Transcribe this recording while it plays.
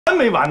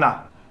没完呢。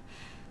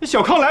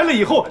小康来了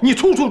以后，你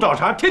处处找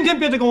茬，天天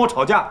憋着跟我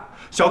吵架。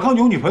小康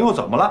有女朋友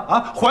怎么了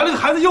啊？怀了个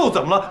孩子又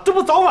怎么了？这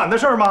不早晚的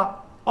事儿吗？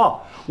哦，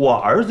我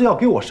儿子要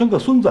给我生个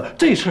孙子，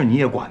这事儿你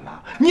也管呐？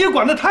你也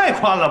管得太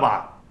宽了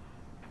吧？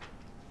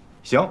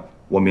行，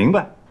我明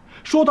白。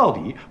说到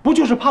底，不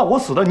就是怕我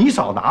死的你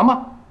少拿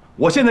吗？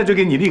我现在就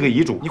给你立个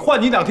遗嘱，你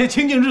换你2天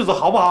清静日子，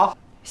好不好？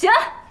行，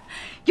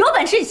有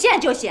本事你现在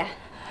就写。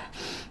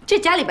这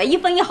家里边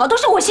1分1毫都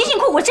是我辛辛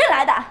苦苦挣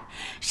来的，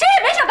谁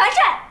也别想完善。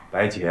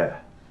白姐，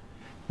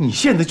你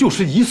现在就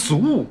是一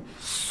俗，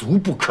俗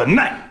不可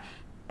耐。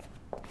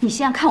你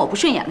现在看我不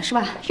顺眼了是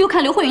吧？又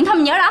看刘慧云他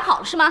们娘俩好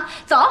了是吗？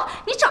走，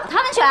你找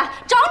他们去，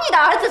找你的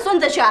儿子孙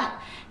子去。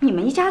你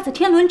们一家子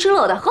天伦之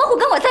乐的，何苦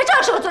跟我在这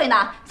儿受罪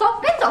呢？走，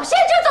赶紧走，现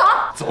在就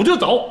走。走就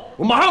走，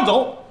我马上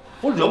走。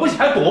我惹不起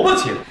还躲不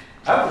起来。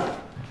哎，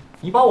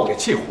你把我给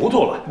气糊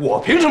涂了。我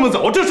凭什么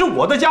走？这是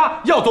我的家，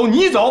要走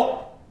你走。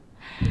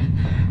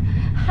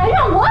还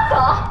让我走？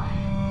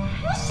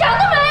你想得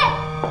美！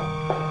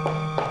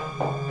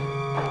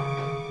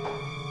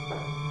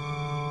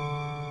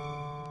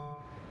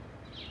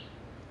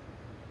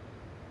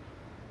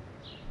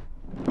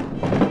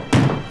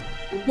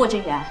莫志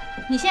远，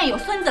你现在有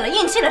孙子了，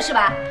硬气了是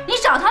吧？你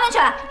找他们去，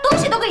东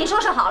西都给你收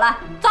拾好了，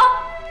走。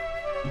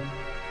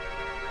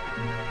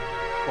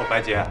我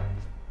白姐，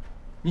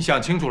你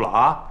想清楚了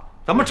啊？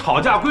咱们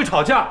吵架归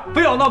吵架，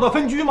非要闹到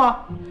分居吗？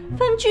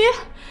分居，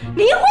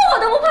离婚我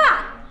都不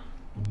怕。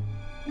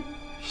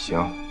行，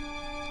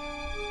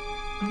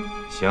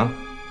行，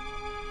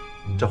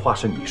这话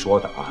是你说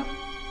的啊，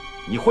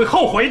你会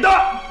后悔的。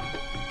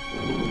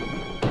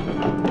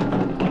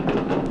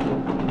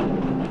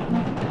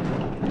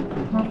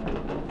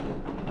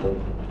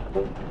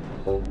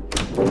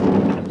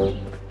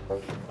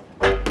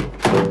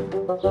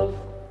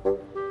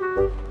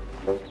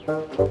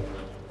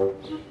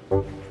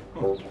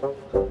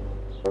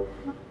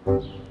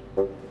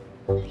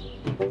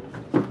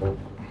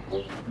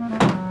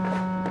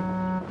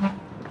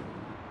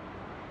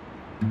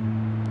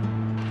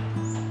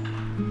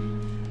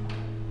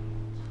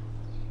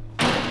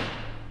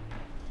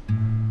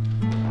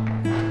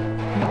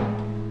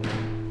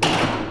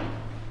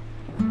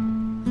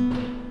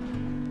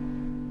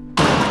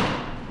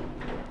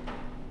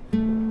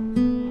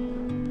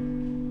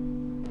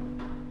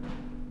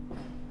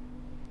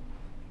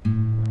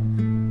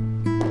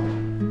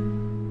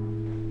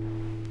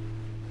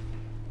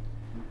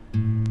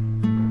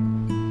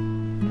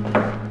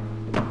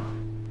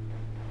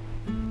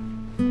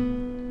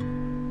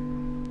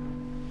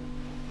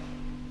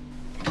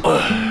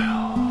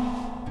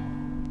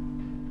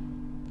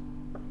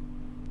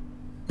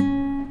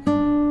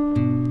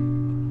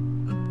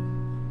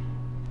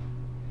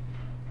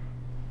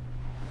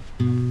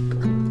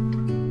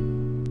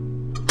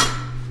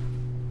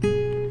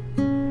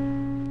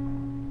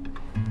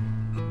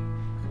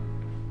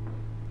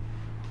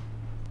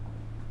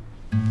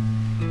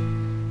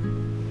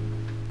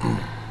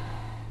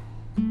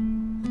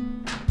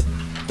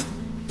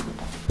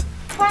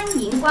欢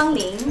迎光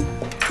临，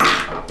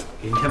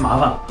给你添麻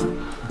烦了。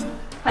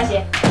换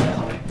鞋。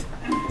好嘞，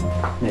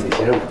那个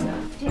鞋是我的。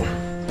这样，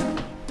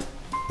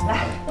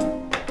来。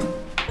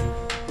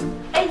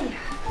哎呀，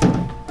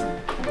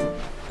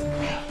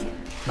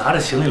拿着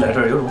行李来这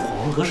儿，有种恍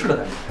如隔世的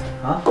感觉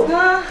啊！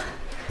啊，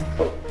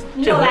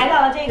你又来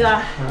到了这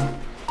个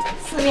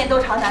四面都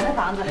朝南的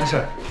房子。没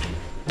事，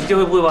你这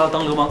回不会把我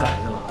当流氓赶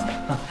出去了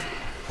啊？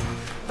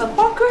把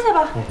包搁下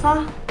吧，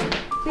啊，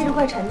背着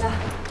怪沉的。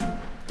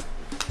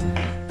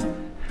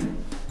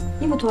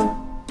衣服脱了。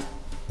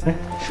哎，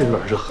是有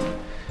点热。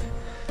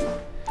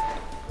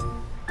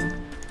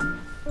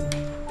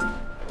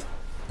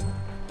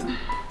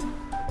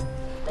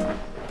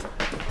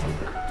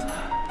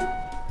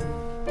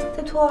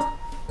再脱。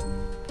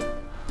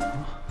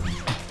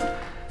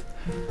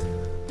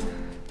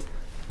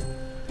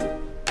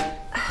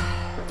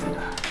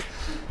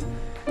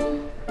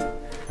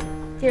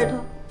接着脱。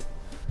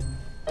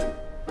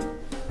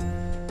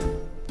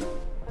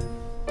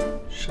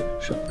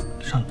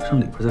上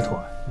里边再脱。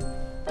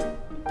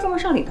干嘛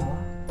上里头啊？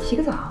洗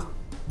个澡。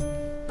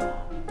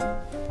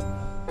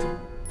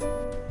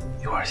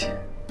一块儿洗。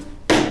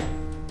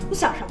你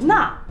想什么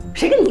呢？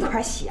谁跟你一块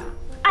儿洗啊？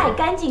爱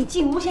干净，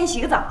进屋先洗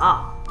个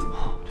澡。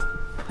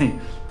嘿，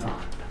啊，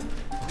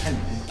我看你。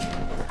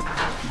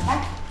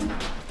来。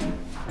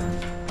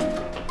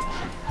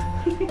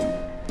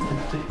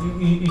这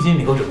浴巾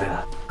你给我准备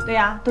的？对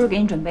呀，都是给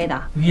你准备的。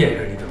浴液也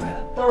是你准备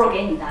的？都是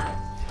给你的。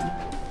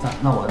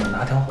那我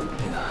拿条那个。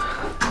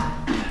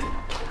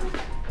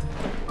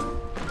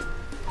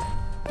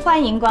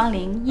欢迎光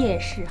临夜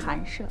市寒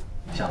舍。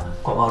行了，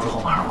挂包之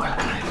后马上回来。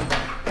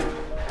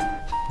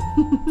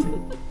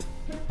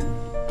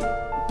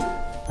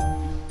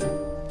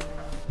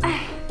哎，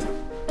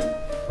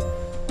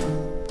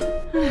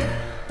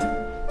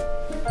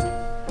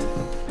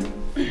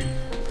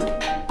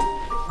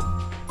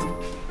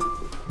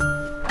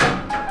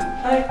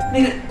哎，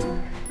那个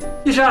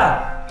一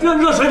山，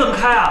热水怎么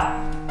开啊？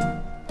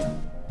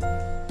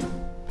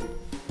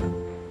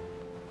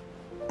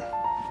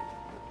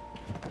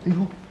哎呦！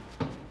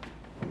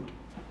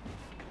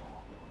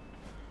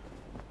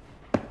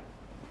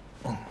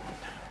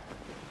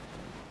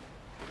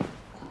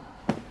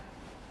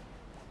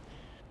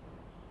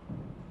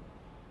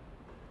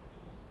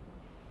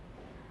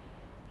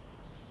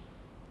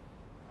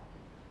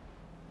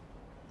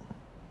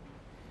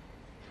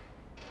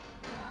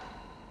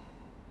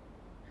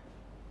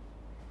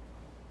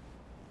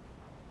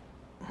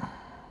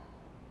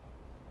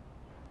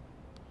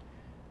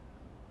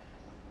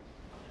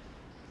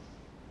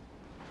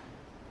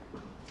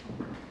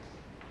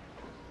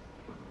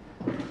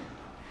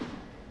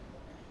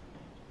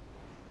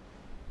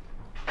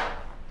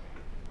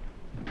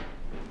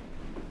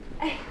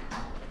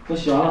都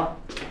洗完了。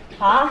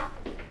好。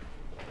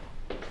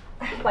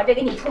哎，把这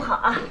给你铺好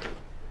啊。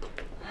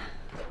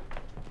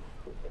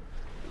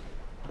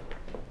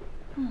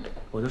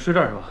我就睡这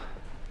儿是吧？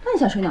那你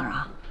想睡哪儿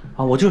啊？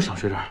啊，我就是想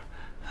睡这儿。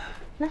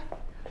来，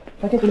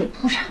把这给你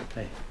铺上。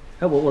哎，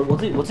我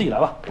自己来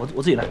吧，我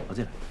自己来。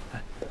哎，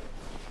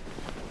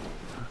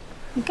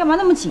你干嘛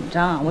那么紧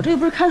张？我这又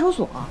不是看守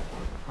所。啊？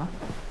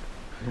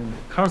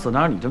看守所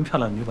哪有你这么漂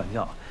亮的女管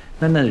教？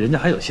那人家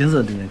还有心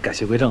思改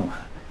邪归正呢。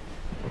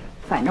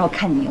反正我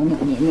看你扭扭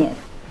捏捏的，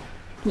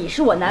你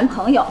是我男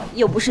朋友，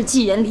又不是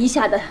寄人篱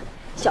下的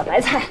小白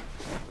菜，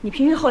你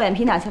平时厚脸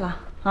皮哪去了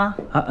啊？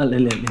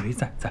脸皮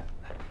在。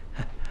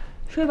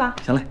睡吧。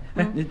行嘞，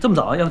哎，你这么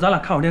早，要不咱俩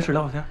看会儿电视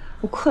聊会儿天？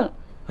我困了。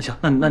行，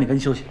那你赶紧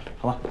休息，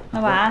好吧？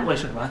那晚安。我也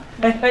睡，晚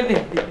安。哎，丽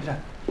珊，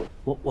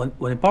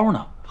我那包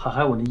呢？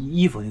还有我那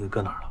衣服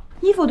搁哪儿了？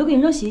衣服我都给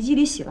你扔洗衣机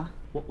里洗了。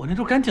我那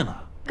都干净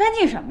了。干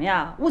净什么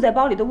呀？捂在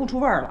包里都捂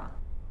出味儿了。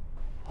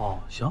哦，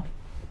行。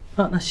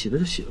那洗了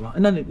就洗了吧。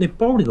那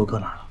包你都搁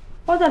哪儿了？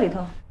包在里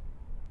头。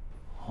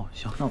哦，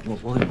行，那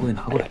我给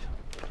拿过来去。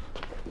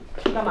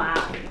干嘛？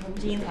什么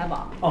金银财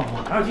宝？哦，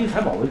我哪有金银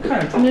财宝？我就看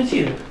着充电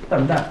器带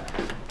没带，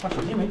怕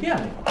手机没电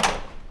了一会儿。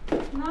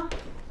那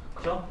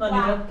行，那你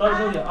先早点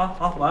休息啊。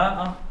好，晚安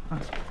啊。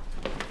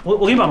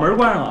我给你把门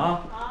关上了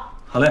啊。好。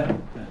好嘞。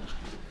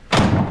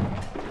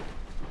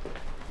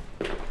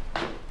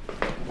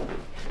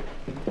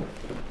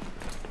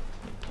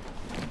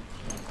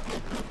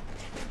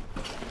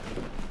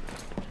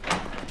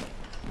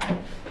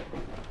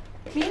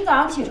明天早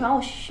上起床，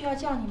我需要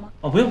叫你吗？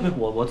哦，不用，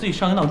我自己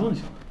上个闹钟就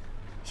行了。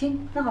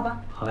行，那好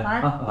吧。好嘞，晚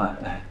安。晚安。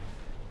哎。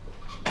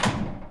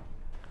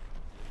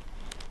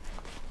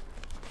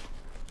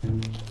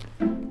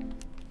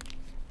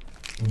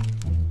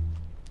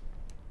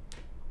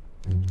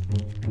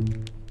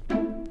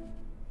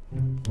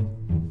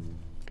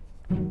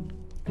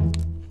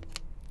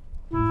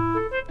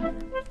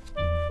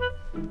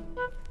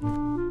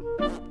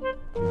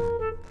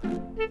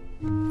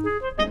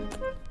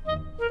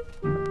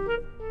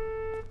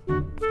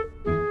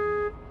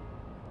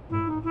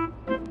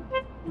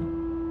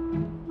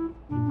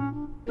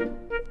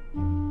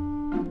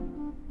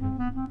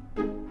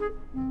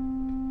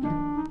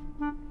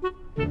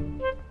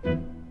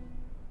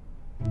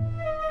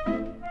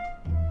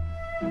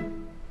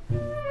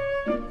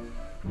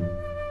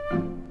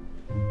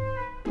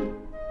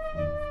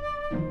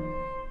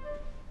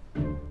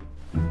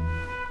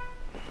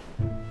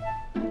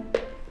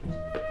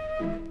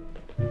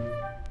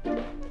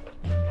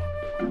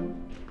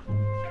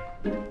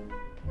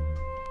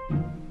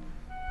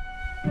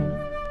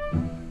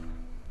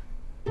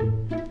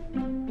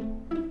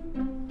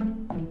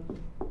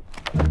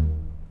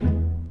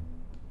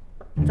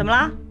怎么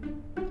了？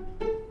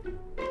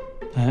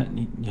哎，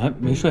你还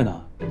没睡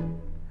呢？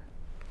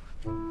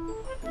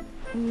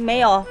没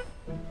有，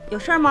有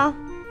事儿吗？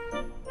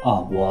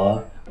啊，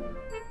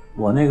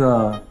我那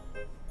个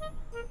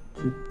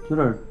就有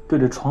点对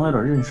这床有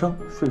点认生，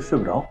睡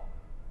不着。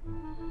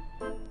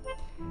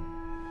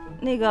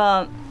那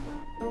个，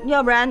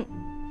要不然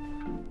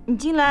你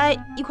进来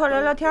一块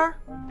聊聊天儿？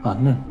啊，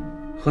那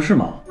合适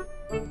吗？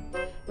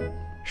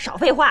少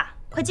废话，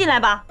快进来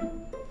吧。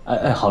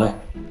哎，好嘞。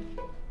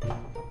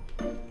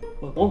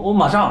我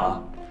马上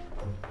啊。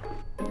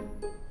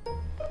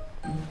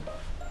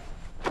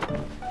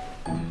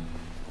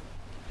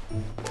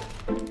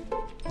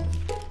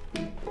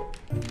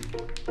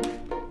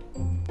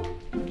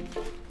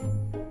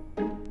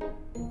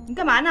你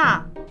干嘛呢？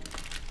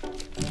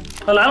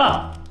他来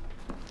了。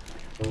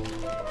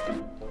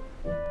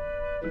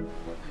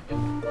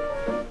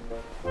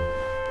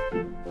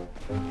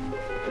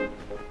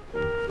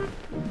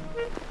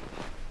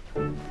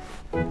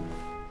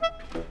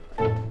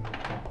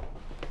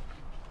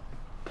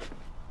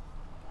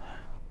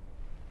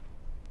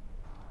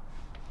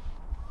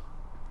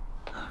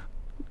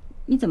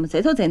你怎么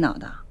贼头贼脑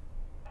的？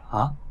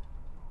啊？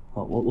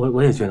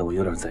我也觉得我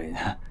有点贼。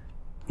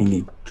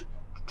你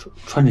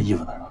穿这衣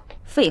服呢是吧？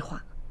废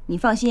话，你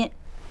放心，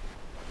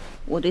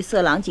我对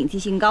色狼警惕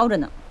性高着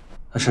呢。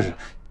是，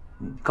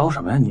你高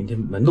什么呀？你这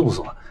门都不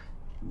锁。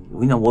我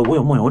跟你讲，我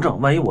有梦游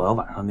症，万一我要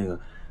晚上那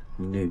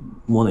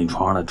摸到你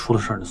床上来，出了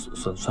事儿，那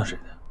算谁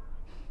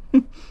的？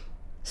哼，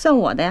算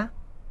我的呀。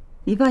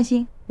你放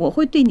心，我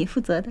会对你负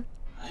责的。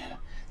哎呀，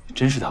你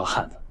真是条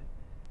汉子。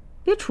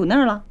别杵那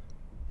儿了，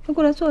快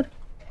过来坐着。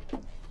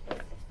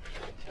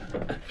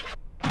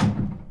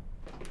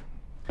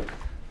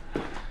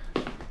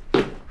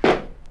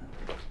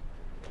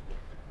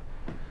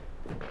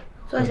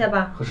坐下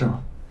吧。合适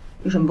吗？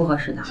有什么不合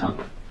适的？行。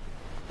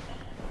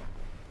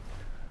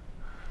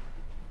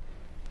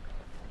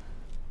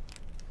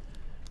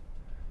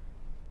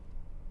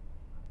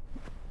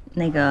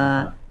那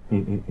个，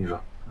你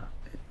说，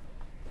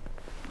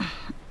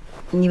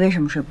你为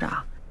什么睡不着？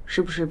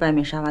是不是外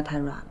面沙发太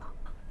软了？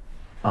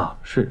啊，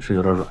是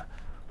有点软，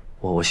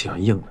我喜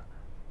欢硬的，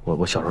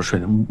我小时候睡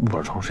那木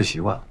板床睡习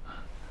惯了。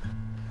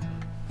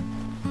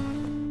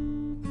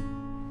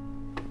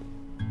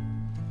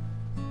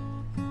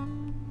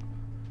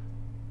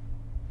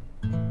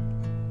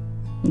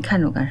你看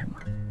着我干什么？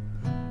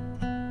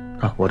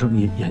啊，我正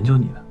研究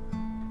你呢。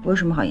我有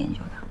什么好研究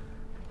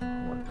的？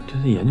我就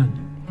在研究你，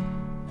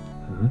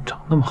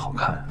长那么好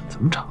看，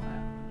怎么长的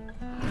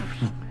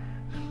呀？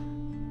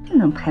真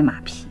能拍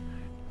马屁！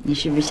你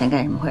是不是想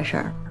干什么坏事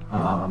儿？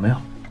没有，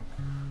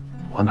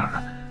我哪儿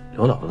呢？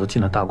刘老子都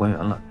进了大观园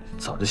了，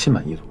早就心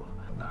满意足了，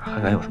哪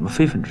还敢有什么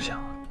非分之想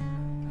啊？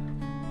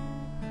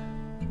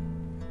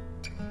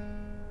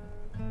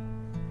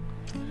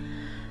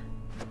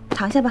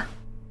躺下吧。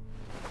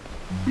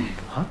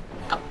啊，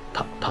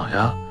躺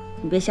下。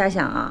你别瞎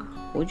想啊！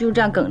我就是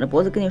这样梗着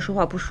脖子跟你说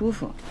话不舒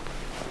服。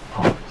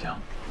哦，行。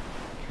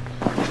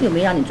又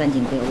没让你钻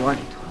进被窝里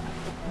头。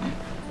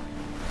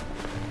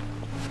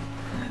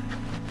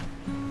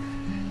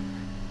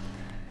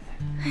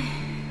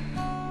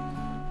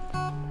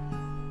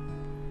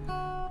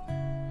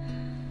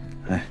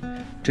哎，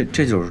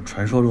这就是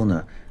传说中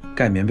的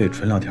盖棉被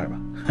纯聊天吧？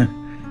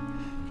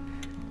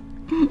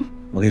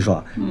我跟你说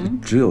啊，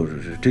只有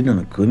是真正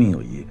的革命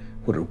友谊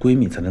或者是闺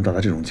蜜才能到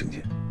达这种境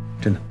界，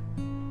真的。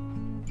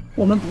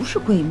我们不是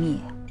闺蜜，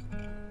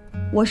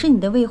我是你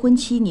的未婚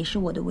妻，你是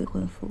我的未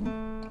婚夫。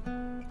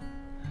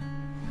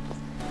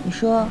你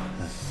说，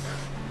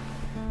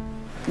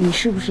你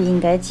是不是应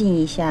该尽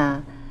一下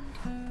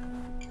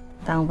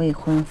当未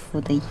婚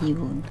夫的义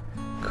务呢？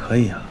可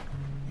以啊，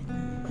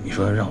你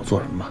说让我做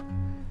什么吧？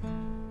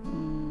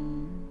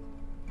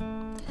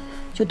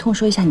就痛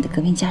说一下你的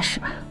革命家史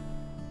吧。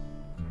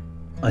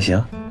啊，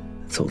行，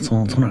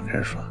从哪儿开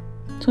始说？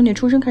从你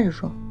出生开始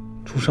说。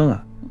出生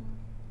啊？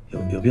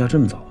有必要这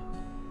么早啊？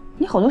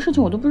你好多事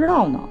情我都不知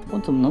道呢，我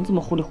怎么能这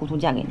么糊里糊涂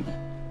嫁给你？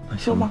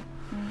说吧。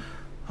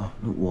啊，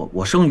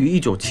我生于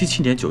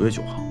1977年9月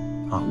9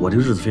号，啊，我这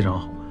个日子非常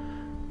好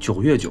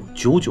，9月9，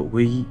九九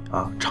归一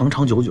啊，长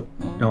长久久，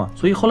知道吗？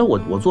所以后来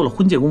我做了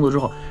婚介工作之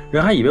后，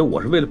人还以为我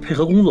是为了配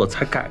合工作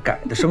才改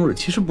的生日，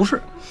其实不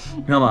是，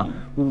你知道吗？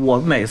我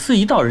每次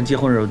一到人结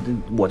婚日，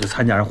我就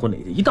参加人婚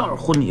礼去，一到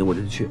婚礼我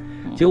就去，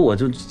结果我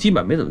就基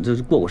本没怎么就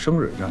过生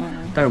日，你知道吗？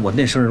但是我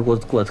那生日过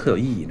得特有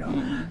意义，你知道吗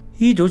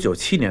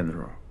？1997年的时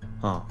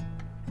候啊，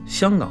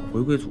香港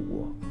回归祖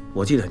国，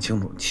我记得很清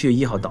楚，7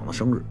月1号党的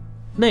生日。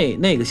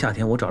那个夏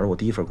天，我找着我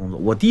第一份工作。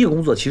我第一个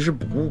工作其实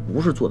不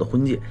是做的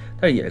婚介，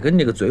但是也跟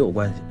这个嘴有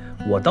关系。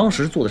我当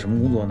时做的什么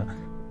工作呢？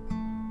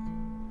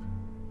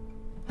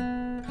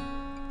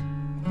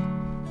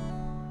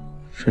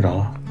睡着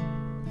了，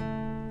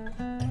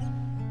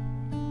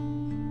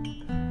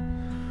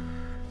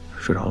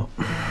睡着了。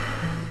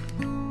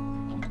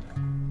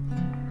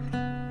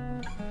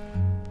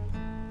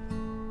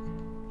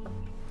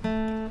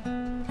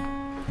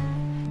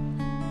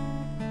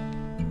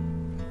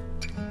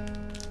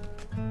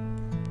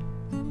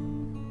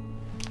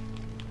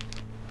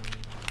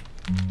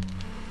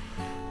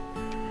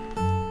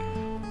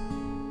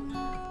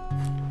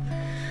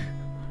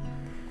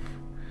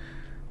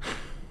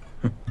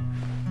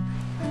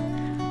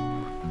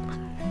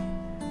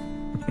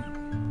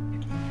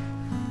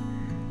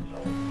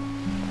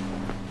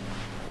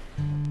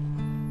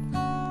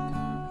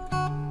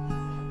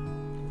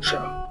是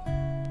啊。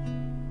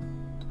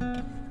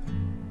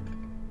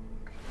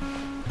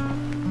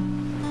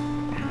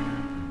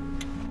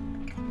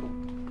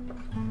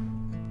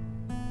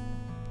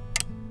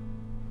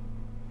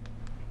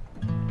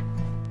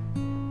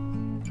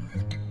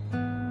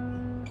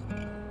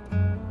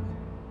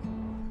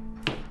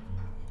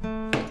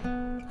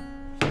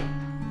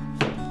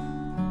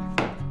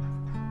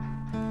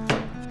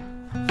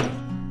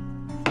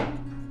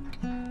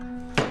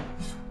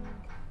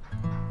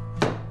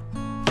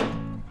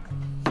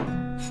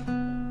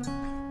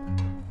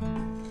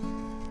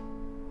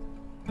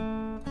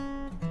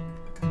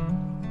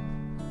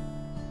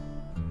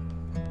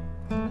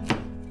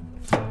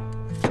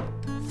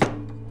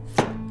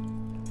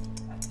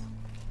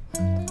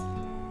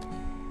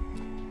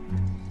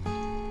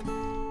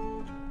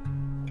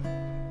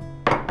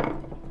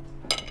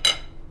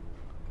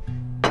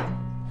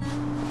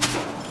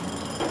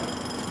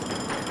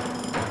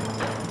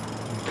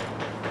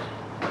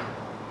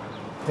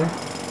哎，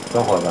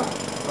小伙子，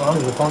啊，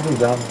你是方队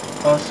家吗？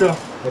啊，是啊，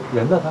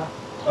人呢？他？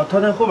啊，他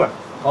在后边。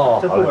哦，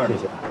在后边。谢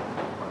谢。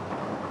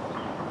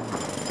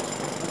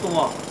宋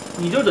工，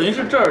你就等于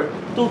是这儿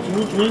都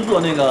重新做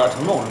那个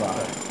承重是吧？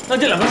那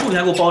这两棵树你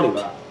还给我包里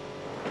边？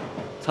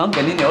层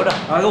给您留着。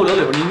啊，给我留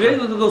里边，你别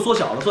给我缩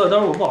小了，缩小待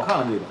会儿我不好看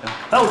了这个。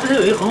哎，我之前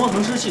有一个恒温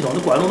恒湿系统，那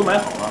管子我都买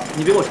好了，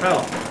你别给我拆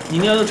了。你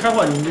要拆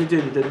坏，你这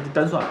得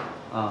单算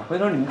啊。回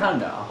头你们看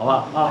着啊，好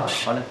吧？啊，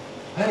好嘞。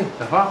哎，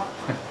小芳，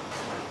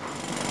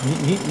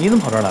你怎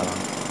么跑这儿来了？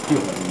哟，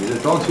你这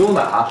装修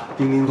呢啊，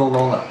叮叮咚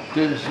咚的，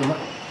这是什么？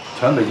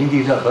全北京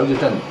地震合计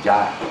震你家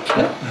呀？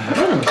哎，你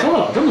怎么说话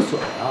老这么损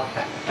啊？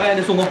哎，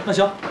那宋工，那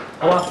行，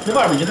好吧，那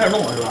外边已经开始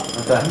弄了是吧？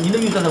对，您的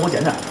预算再给我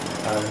减点。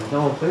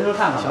等我回头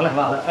看看。行嘞，是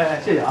吧？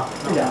哎，谢谢啊，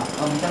谢谢啊。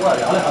我们先过来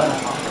聊聊。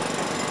好。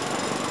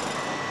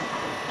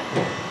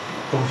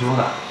装修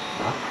呢？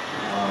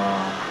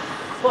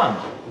算吧，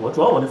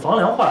主要我那房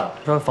梁坏了，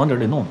这房顶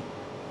得弄弄。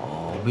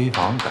哦，危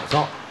房改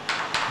造，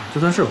就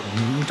算是吧。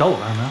你找我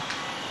干什么呀？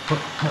不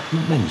是，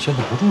那你现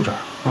在不住这儿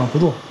啊？不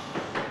住。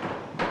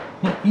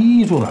那依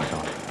依住哪儿去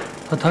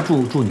了？他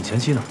住你前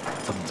妻那儿，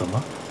怎么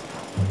了？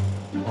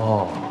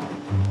哦，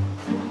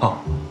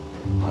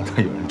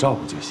那有人照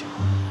顾就行。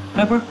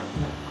哎，不是，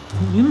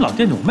你们老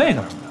惦记我妹干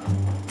什么呀？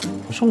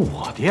不是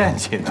我惦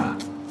记呢，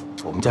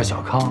我们家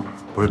小康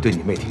不是对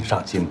你妹挺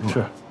上心的吗？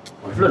是，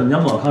我知道你们家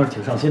莫小康是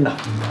挺上心的。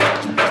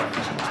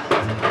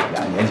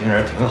俩年轻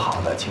人挺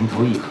好的，情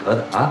投意合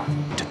的啊。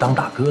这当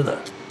大哥的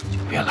就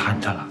别拦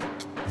着了。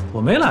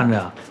我没拦着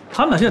呀，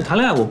他们俩现在谈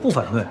恋爱，我不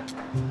反对。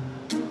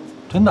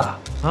真的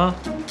啊？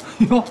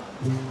哟，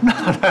那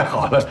太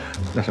好了。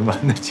那什么，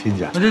那亲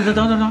家，这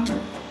等，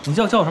你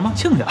叫什么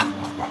亲家？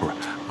不是，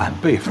按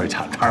辈分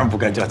讲，当然不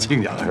该叫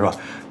亲家了，是吧？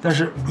但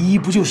是依依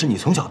不就是你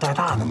从小带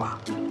大的吗？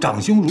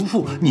长兄如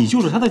父，你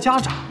就是他的家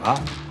长啊。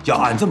要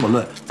按这么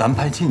论，咱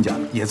拍亲家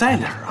也在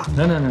理儿啊。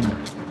那，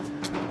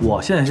我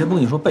现在先不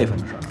跟你说辈分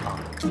的事儿啊。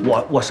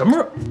我什么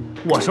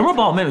时候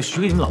把我妹妹许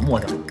给你们老莫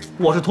家了？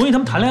我是同意他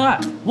们谈恋爱，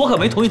我可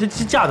没同意她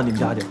嫁到你们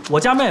家去。我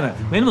家妹妹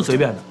没那么随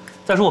便的。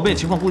再说我妹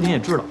情况，估计你也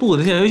知道，肚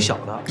子现在有一小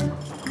的。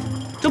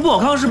这莫小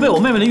康是被我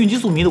妹妹的孕激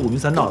素迷得五迷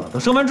三道的，等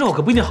生完之后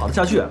可不一定好得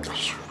下去。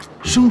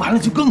生完了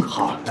就更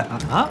好了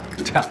啊！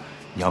这样，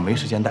你要没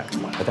时间带，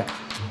我来带。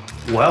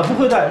我要不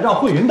会带，让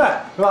慧云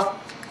带，是吧？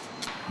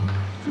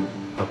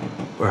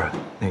不是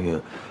那个，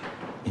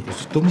你这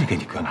东西给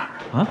你搁哪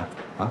儿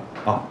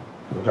啊？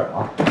搁这儿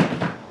啊。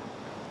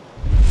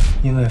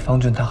因为方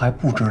俊他还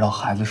不知道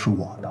孩子是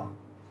我的，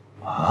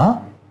啊？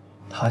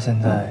他现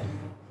在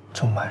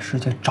正满世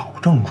界找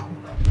正主呢。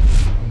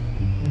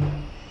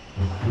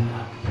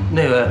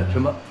那个什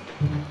么，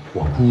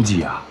我估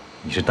计啊，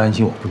你是担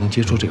心我不能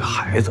接受这个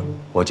孩子。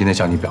我今天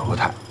向你表个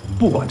态，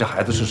不管这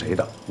孩子是谁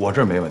的，我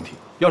这儿没问题。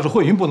要是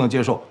慧云不能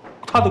接受，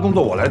她的工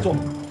作我来做。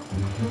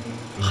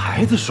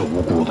孩子是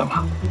无辜的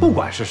嘛，不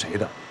管是谁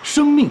的，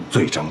生命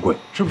最珍贵，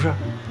是不是？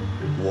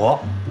我、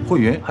慧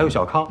云还有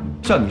小康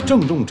向你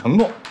郑重承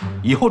诺，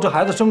以后这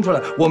孩子生出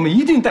来，我们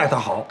一定待他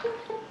好。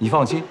你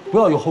放心，不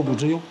要有后顾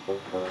之忧。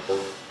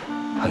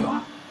还有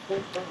啊，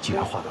既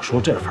然话都说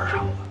这份上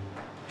了，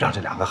让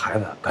这两个孩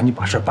子赶紧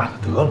把事办了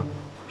得了，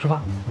是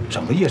吧？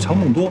省得夜长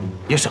梦多，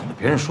也省得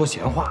别人说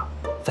闲话。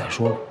再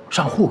说了，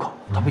上户口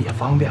他不也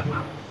方便吗？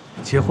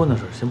结婚的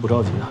事先不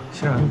着急啊，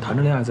先让他们谈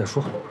着恋爱再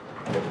说。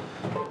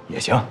也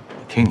行，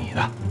听你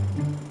的。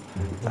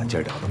咱今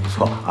儿聊得不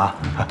错啊，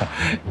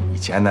以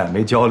前呢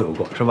没交流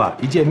过是吧？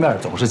一见面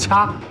总是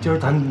掐，今儿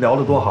咱聊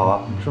得多好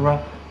啊，是不是？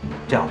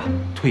这样吧，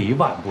退一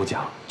万步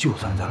讲，就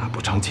算咱俩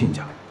不成亲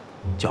家，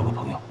交个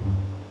朋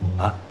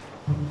友，啊？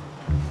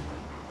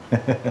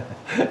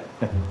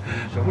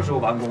什么时候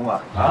完工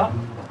啊？啊？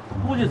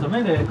估计怎么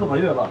也得个把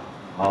月吧。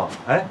啊，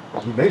哎，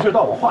你没事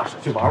到我画室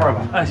去玩玩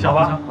吧。哎，行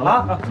吧，好了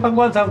啊，参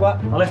观参观。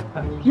好嘞。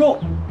哟，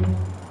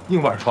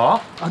硬板床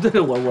啊，对，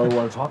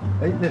我床。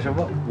哎，那什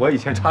么，我以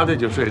前插队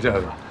就睡这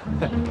个，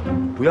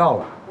不要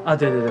了啊。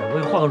对，我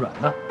给换个软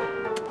的，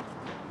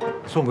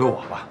送给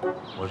我吧。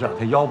我这两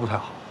天腰不太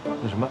好，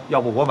那什么，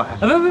要不我买？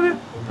别，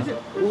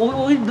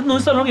我给你弄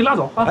3轮给你拉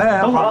走啊。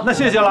哎，好，那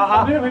谢谢了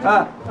啊。没事。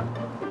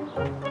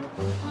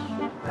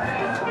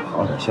哎，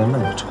好歹先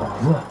弄个床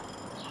啊。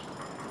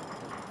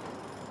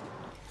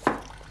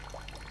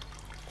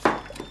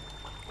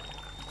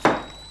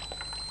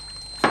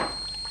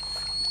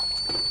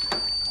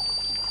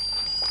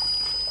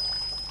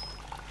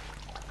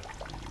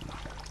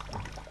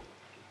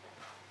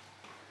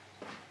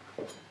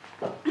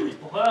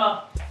我回来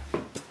了。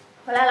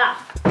回来了。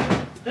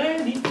哎，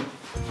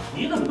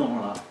你怎么等会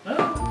儿了？哎，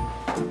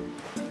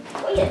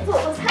我也做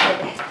过菜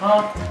呗。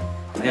啊，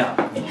哎呀，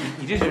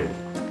你这是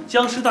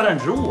僵尸大战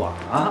植物啊！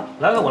啊，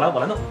来，我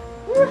来弄。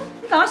不是，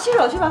你赶快洗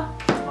手去吧。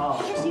啊，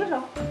先洗个手。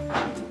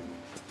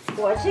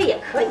我这也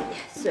可以，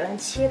虽然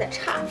切的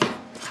差点，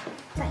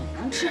但也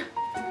能吃。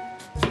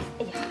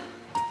哎呀，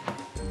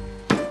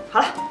好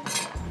了。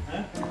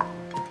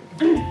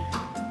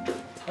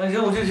哎，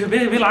行，我这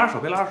别拉着手，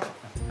别拉着手。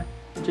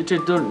这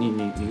都是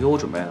你给我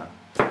准备的。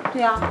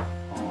对呀。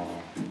哦。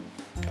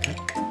哎，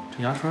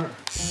这牙刷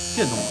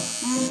电动的。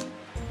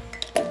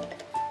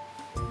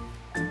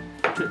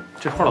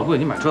这花老贵，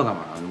你买这干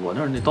嘛？我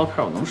那儿那刀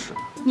片我能使。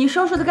你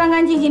收拾的干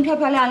干净净、漂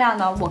漂亮亮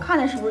的，我看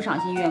的是不是赏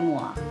心悦目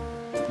啊？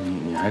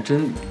你还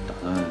真打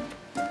算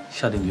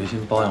下定决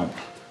心包养我？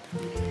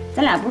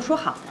咱俩不是说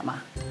好了吗？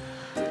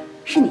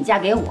是你嫁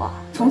给我，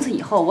从此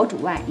以后我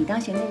主外，你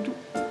当贤内助。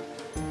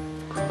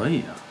可以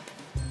啊。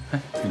哎，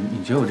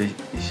你觉得我这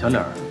小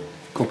脸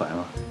够白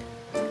吗？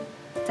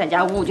在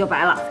家捂捂就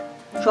白了。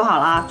说好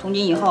了啊，从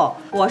今以后，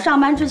我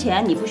上班之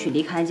前你不许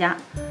离开家，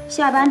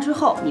下班之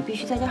后你必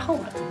须在家候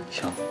着。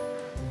行，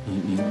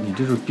你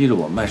这是逼着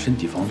我卖身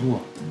抵房租啊？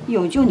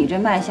有就你这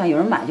卖相，有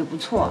人买就不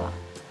错了。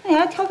那你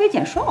还挑肥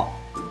拣瘦？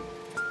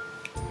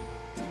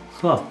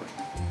呵，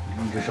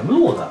你这什么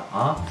路子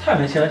啊？菜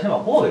没切完，先把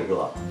锅给热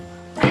了。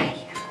哎呀，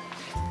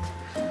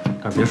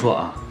但是别说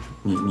啊，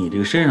你这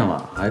个身上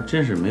吧，还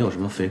真是没有什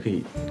么肥可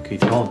以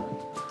挑的。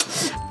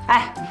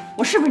哎，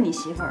我是不是你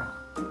媳妇儿啊？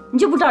你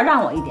就不知道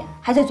让我一点，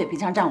还在嘴皮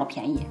上占我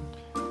便宜。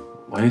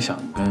我也想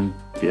跟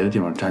别的地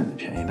方占你的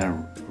便宜，但是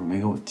没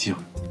给我机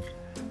会。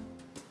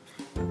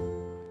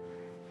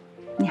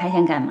你还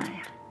想干嘛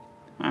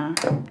呀？啊，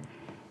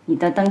你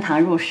都登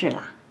堂入室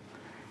了，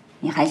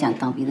你还想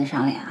蹬鼻子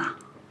上脸啊？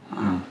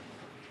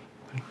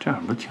这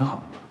样不是挺好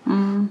的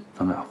吗？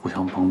咱们俩互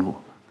相帮助，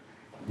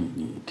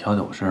你挑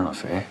挑我身上的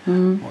肥，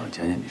我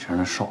减减你身上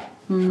的瘦，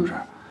是不是？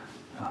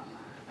啊，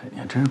哎，你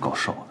还真是够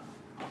瘦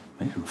的，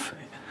没什么肥，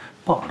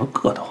抱着都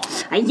硌得慌。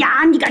哎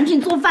呀，你赶紧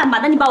做饭吧，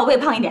那你把我喂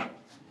胖一点。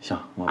行，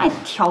我爱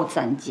挑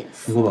三拣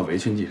四。你给我把围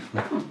裙系上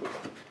来。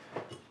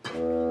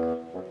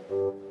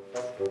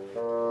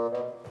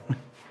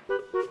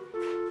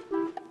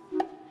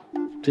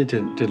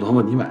这萝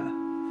卜你买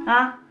的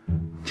啊？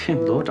这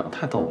萝卜长得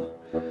太逗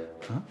了，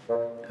啊，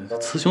这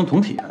雌雄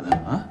同体啊，它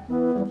啊！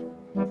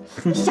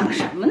你想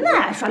什么呢？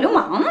耍流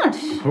氓呢？这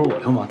是。不是我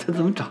流氓，它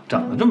怎么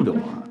长得这么流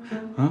氓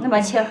啊？那把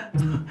它切了。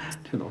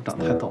这萝卜长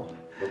得太逗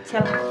了。切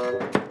了。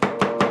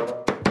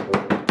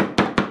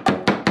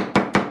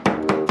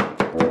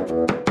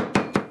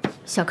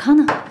小康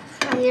呢？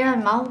阿姨让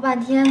你忙活半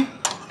天，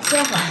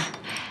歇会儿。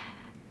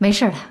没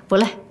事的，不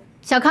累。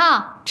小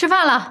康，吃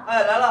饭了。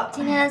哎，来了。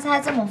今天的菜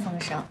这么丰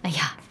盛。哎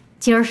呀，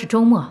今儿是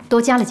周末，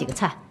多加了几个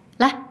菜。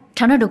来，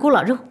尝尝这咕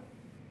老肉。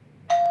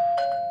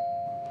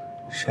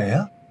谁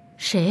呀？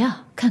谁呀？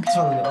看看去。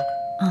看看去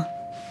啊。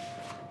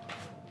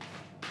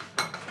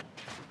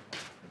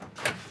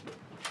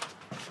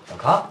小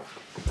康，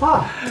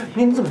爸，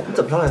你怎么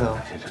上来的？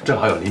正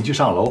好有邻居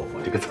上楼，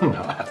我就给蹭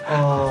上来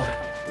了。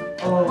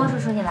汪叔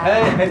叔，你来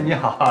了。哎，你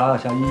好，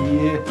小依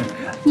依。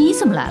你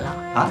怎么来了？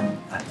啊，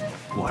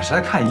我是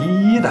来看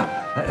依依的。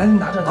哎，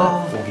拿着，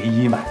我给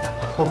依依买的。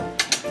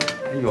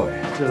哎呦喂，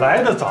这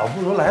来得早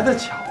不如来得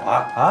巧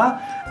啊！啊，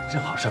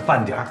正好是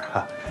饭点儿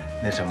啊。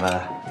那什么，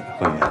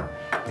慧云，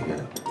那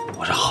个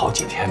我这好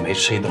几天没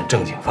吃一顿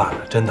正经饭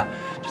了，真的，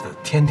这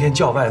天天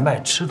叫外卖，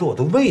吃的我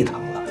都胃疼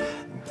了。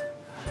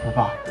我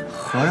爸，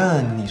合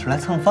着你是来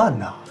蹭饭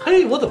的？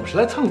嘿，我怎么是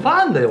来蹭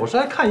饭的呀？我是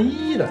来看依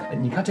依的。哎，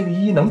你看这个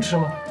依依能吃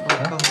吗？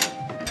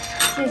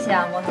谢谢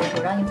啊，莫叔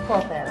叔，让你破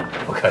费了。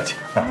不客气。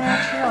来来，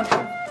吃肉吃。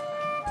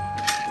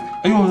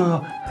哎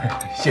呦，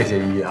谢谢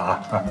依依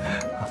啊。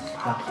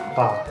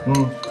爸，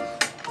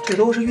这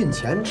都是孕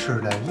前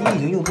吃的，依依已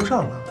经用不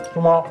上了。是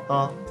吗？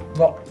啊，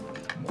我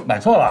买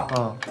错了。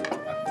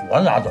我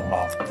哪懂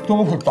啊？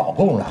都是早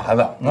给我拿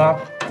的啊！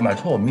买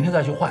错我明天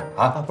再去换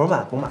啊！不用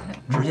买，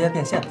直接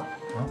变现吧。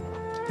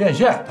变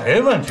现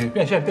没问题，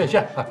变现，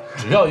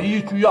只要依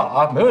依需要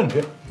啊，没问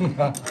题。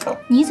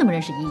你怎么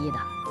认识依依的？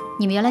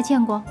你们原来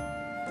见过？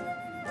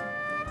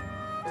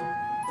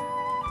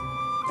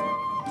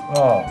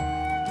哦，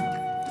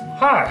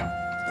嗨，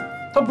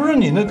她不是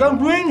你那干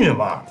闺女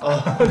吗？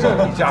这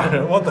是你家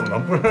人，我怎么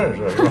能不认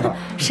识是吧？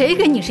谁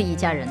跟你是一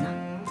家人呢？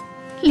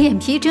脸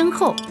皮真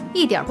厚，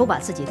一点不把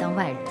自己当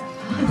外人。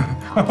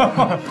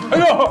哎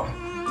呦，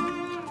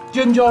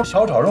尖椒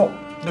小炒肉，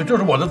那就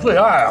是我的最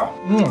爱啊！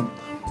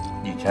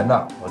以前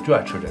呢我就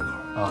爱吃这口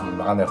啊，你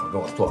妈那会儿给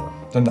我做的，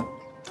真的。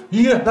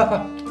依依，来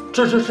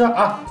吃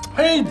啊！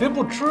嘿，你别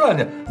不吃啊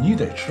你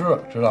得吃，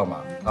知道吗？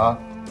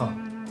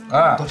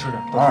哎，多吃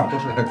点，多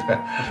吃点，对，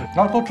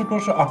然后多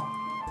吃啊！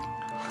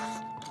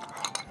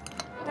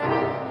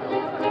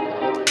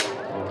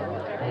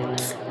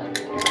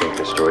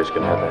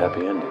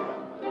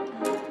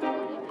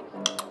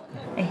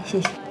哎，谢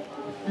谢。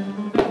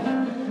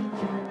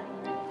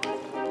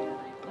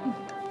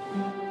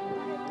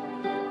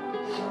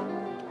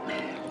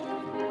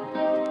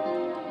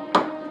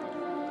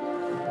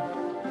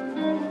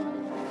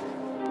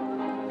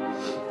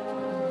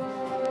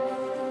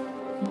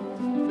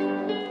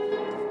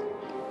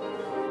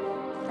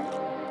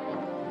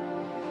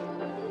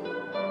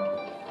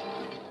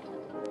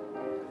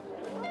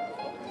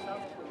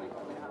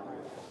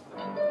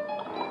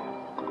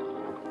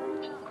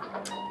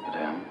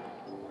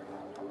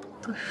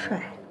多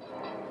帅！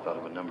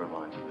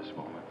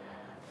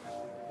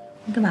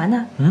你干嘛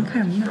呢？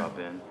看什么呢？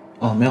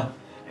哦，没有。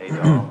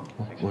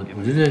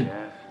我就这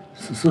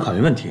思考一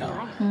个问题啊。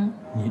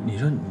你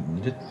说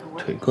你这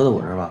腿搁在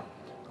我这儿吧，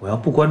我要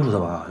不关注它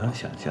吧，好像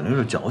显得有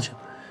点矫情。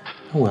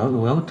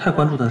我要太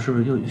关注它，是不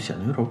是又显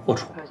得有点龌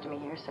龊？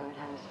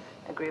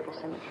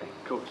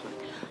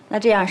那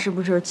这样是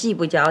不是既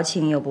不矫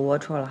情又不龌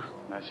龊了？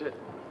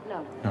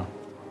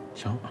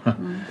行。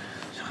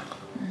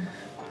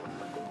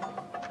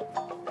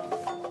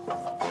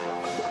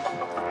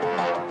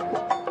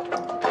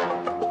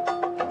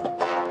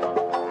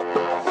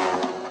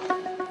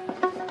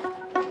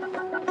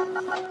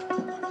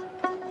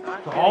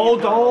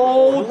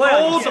走，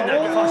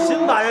放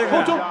心吧，这是。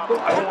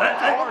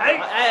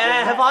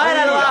哎，放下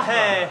来了吧？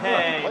嘿，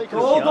走，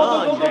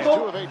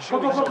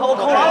扣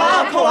完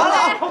了，扣完了，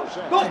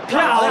漂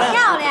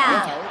亮，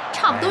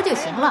差不多就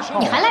行了，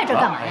你还来这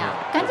干嘛呀？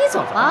赶紧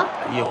走吧。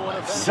哎呦，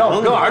让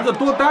我跟儿子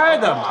多待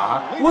待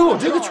嘛，我有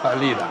这个权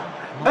利的。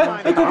哎，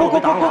快，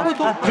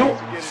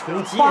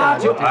花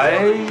酒，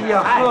哎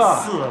呀呵，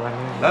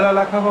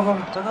来，快，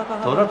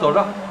走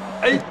着，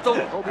哎，走，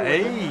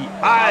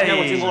哎，给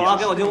我进攻了啊，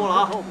给我进攻了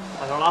啊！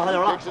发球了，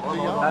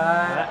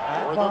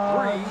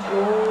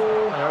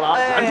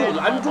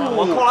拦住，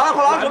我扣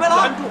篮，准备了，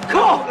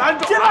拦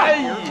住，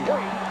哎，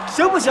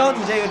行不行？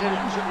你这个真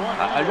是，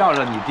让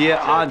你爹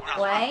啊！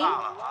喂，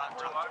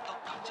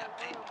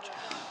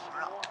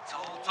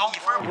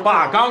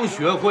爸刚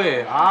学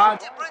会啊。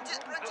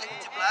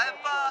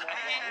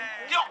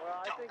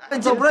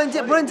不让进，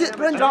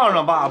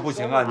让爸不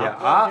行啊你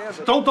啊！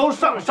走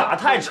上傻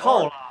太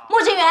臭了。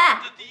穆志远，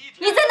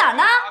你在哪儿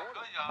呢？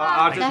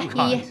来，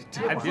姨姨，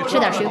吃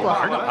点水果。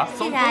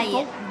谢谢阿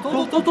姨。走。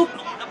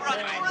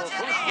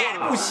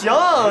不行，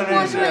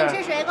莫叔，你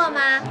吃水果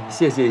吗？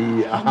谢谢姨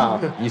姨啊，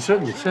你吃。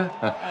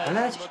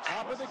来，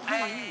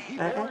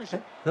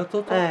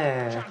走，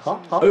哎，好，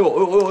哎呦，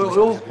我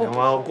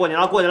过你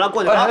了，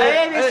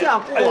哎，别这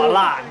样过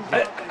了，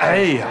哎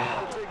呀，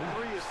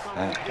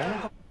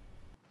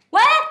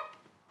喂，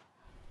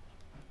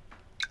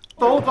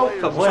走，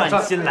我让你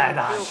新来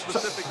的，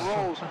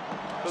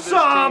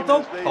上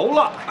走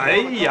了，哎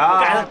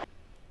呀。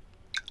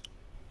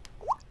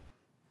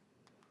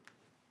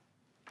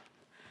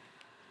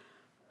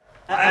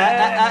来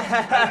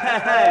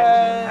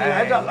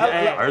着，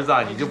儿子，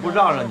你就不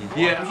让你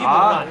爹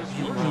啊？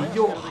你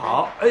就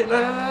好，哎，来，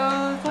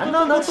难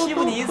道能欺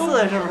负你一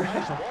次是不是？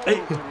哎，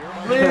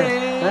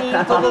喂，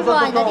走，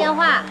你的电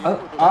话。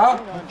啊，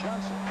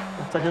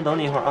暂停等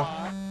你一会儿啊。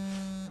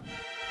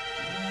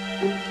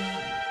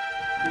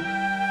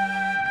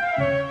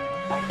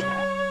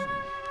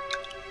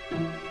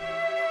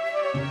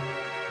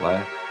喂，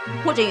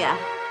穆志远，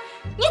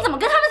你怎么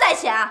跟他们在一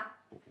起啊？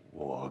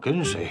我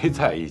跟谁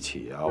在一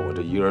起呀？我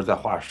这一个人在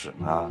画室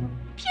呢。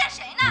骗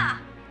谁呢？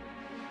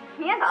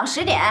明天早上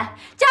10点，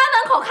家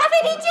门口咖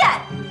啡厅见。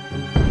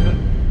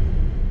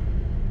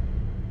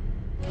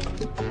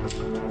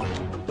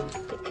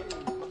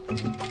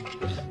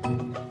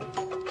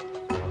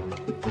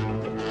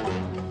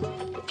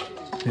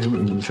那什么，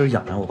你这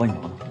痒痒，我帮你挠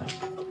挠。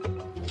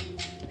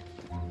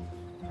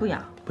不痒，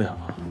啊！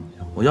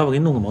我要不给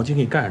你弄个毛巾给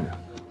你盖上点。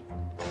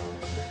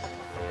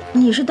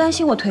你是担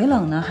心我腿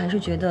冷呢，还是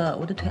觉得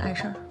我的腿碍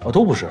事儿？哦，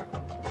都不是。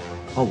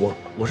啊，我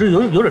是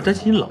有点担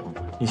心你冷。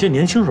你现在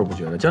年轻时候不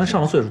觉得，将来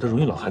上了岁数，它容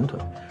易老寒腿。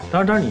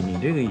当然，你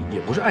这个也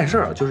不是碍事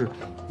儿啊，就是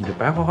你这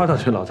白花花大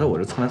腿老在我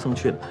这蹭来蹭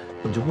去的，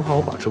你就不怕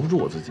我把持不住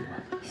我自己吗？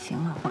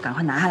行了，我赶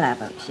快拿下来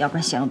吧，要不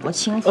然显得多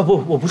轻浮。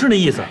不，我不是那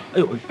意思。哎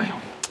呦，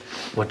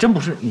我真不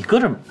是，你搁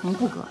这儿。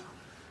不搁了。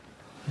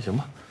那行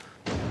吧。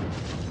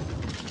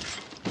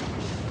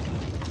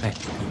哎，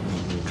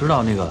你知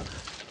道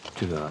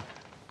这个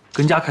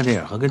跟家看电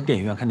影和跟电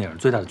影院看电影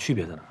最大的区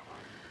别在哪儿吗？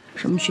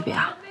什么区别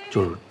啊？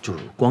就是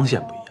光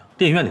线不一样，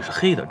电影院里是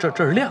黑的，这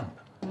是亮的。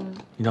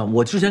你知道吗？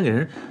我之前给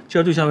人介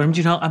绍对象，为什么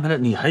经常安排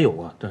你还有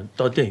啊？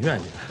到电影院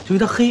去，就因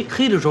为他黑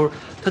的时候，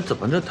他怎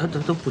么着他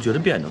都不觉得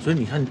别扭，所以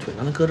你看你腿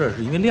刚才搁这儿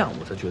是因为亮，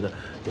我才觉得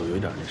有一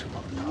点那什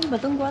么。你把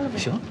灯关了呗。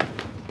行。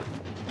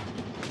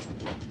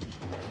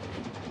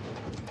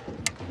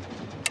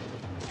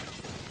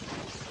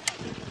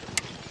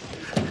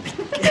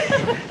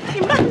你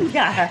慢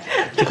点儿，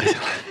这可行了。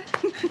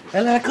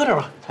来，搁这儿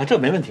吧，这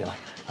没问题了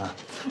啊。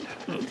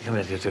你看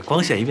没？这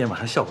光线一变，马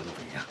上效果就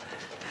不一样。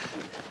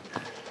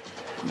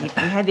你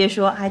还别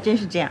说，还真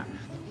是这样。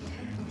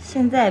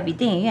现在比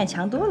电影院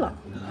强多了，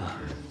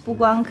不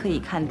光可以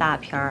看大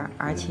片儿，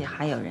而且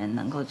还有人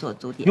能够做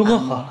足底按摩。哟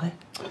呵，好，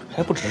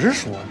还不直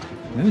说呢，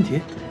没问题。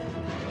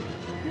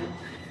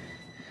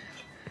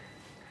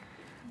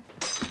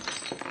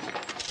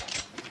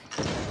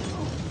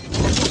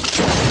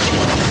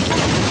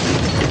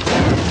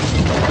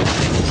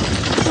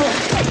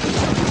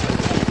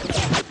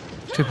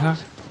这片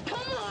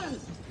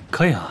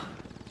可以啊，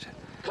这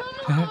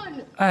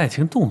爱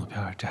情动作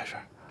片这是。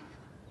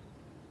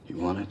You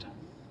want it?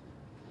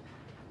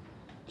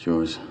 It's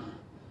yours.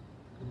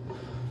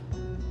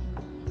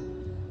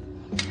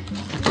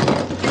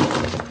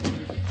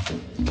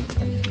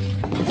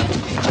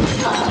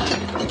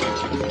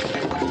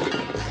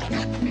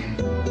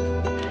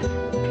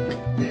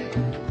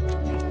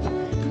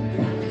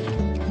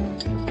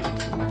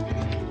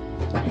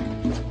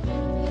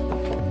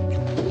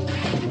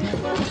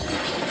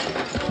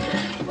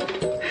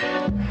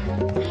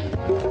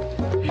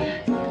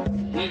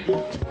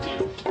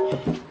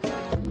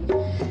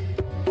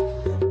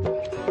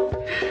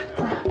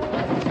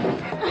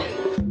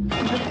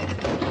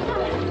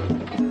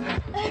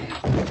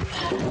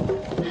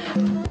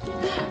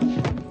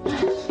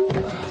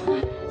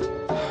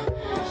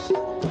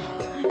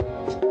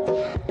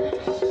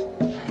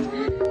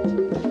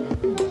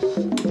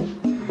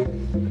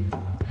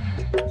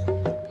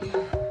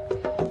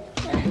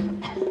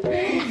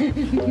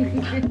 你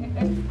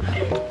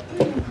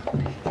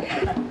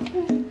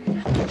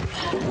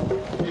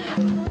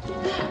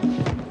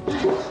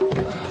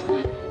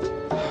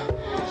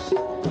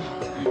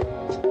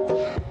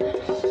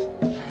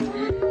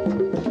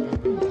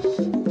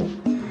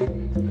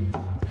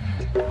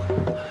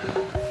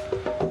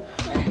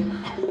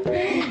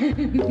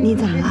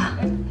怎么了？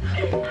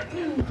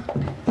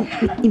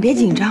你别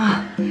紧张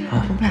啊，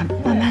我们俩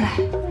慢慢来。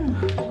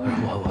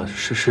我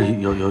是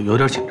有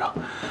点紧张，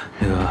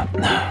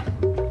那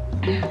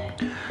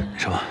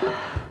什么，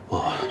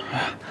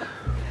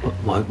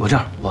我这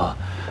样，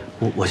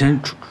我先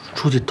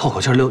出去透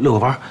口气溜个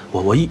弯，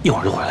我一会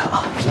儿就回来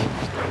啊。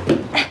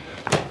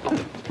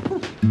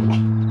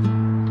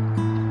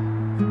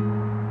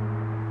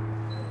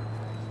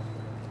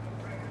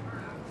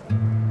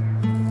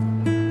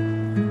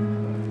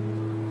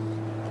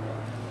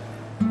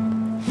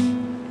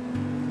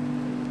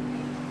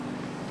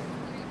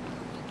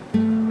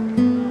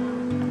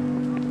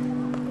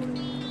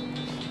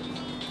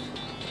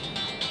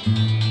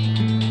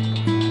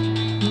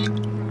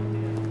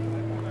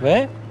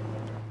喂，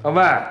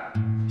喂，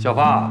小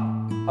芳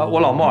啊，我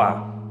老莫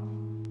啊，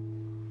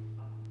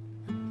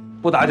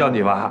不打搅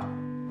你吧？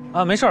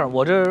啊，没事儿，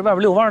我这外边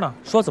遛弯呢。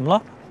说怎么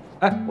了？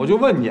哎，我就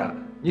问你啊，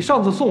你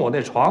上次送我那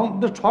床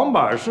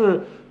板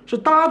是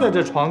搭在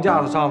这床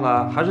架子上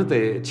呢，还是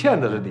得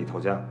嵌在这里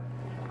头去？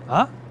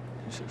啊？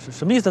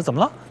什么意思？怎么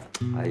了？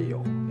哎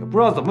呦，也不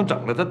知道怎么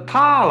整的，它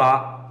塌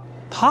了。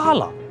塌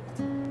了？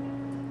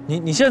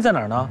你现在在哪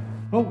儿呢？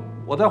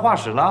我在画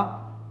室呢，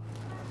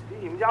离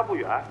你们家不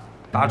远。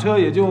打车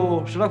也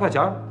就10来块钱。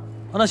啊，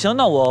那行，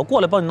那我过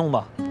来帮你弄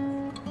吧。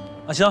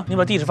啊，行，你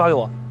把地址发给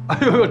我。哎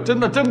呦，真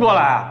过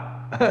来啊？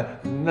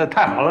那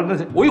太好了，那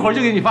我一会儿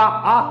就给你发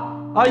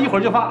啊，一会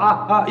儿就发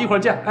啊，一会儿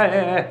见。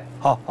哎，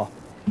好。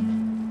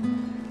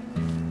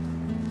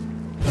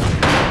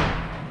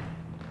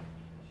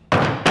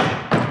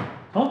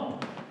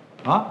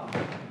啊，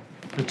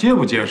这结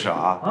不结实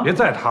啊？别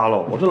再塌了，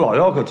我这老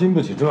腰可经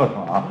不起折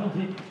腾啊。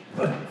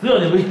只要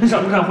你不影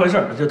响干坏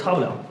事，就塌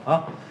不了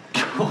啊。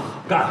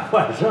干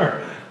坏事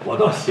儿，我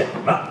倒想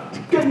着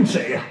跟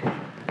谁呀？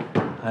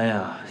哎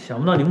呀，想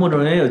不到你莫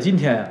正人也有今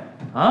天呀！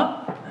啊，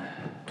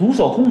独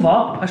守空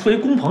房，还睡一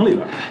工棚里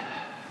边。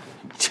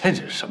这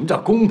是什么叫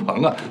工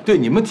棚啊？对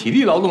你们体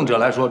力劳动者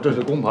来说，这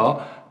是工棚；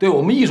对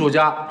我们艺术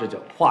家，这叫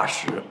画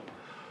室。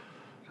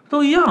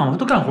都一样嘛，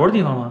都干活的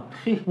地方嘛。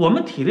嘿，我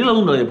们体力劳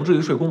动者也不至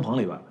于睡工棚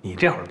里边。你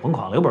这会儿甭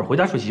狂了，有本回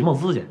家睡席梦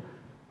思去。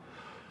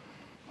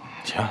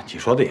行，你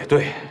说的也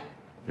对，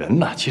人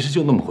呐，其实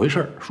就那么回事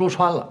儿。说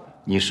穿了。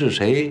你是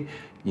谁？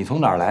你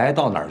从哪儿来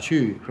到哪儿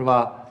去，是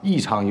吧？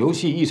一场游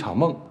戏一场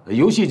梦，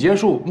游戏结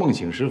束，梦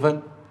醒时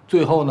分，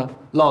最后呢，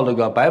落了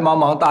个白茫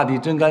茫大地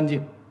真干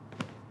净。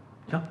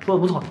行，说的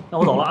不错，那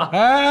我走了啊！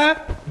哎，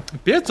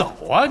别走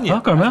啊你！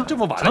干什么呀？这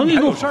么晚了，你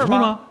还有事儿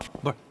吗？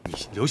不是，你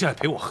留下来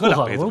陪我喝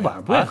2杯。我晚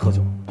上不爱喝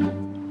酒。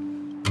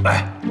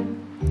哎，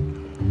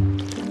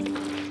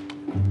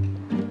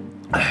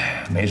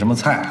没什么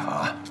菜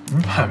啊，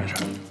没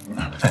事。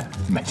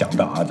没想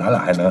到啊，咱俩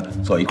还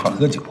能坐一块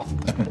喝酒。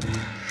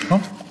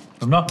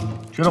怎么着？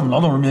觉得我们劳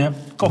动人民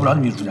够不了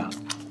你们艺术家？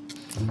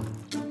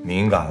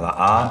敏感了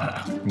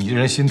啊！你这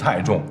人心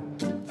太重。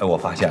哎，我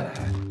发现了，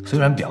虽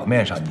然表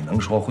面上你能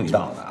说会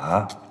道的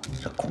啊，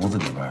这骨子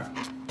里边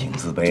挺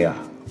自卑啊。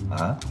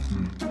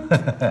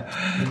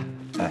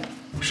哎，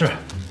是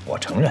我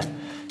承认，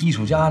艺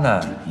术家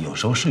呢有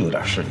时候是有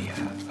点势利眼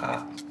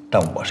啊，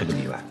但我是个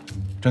例外，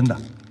真的，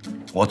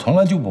我从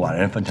来就不把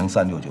人分成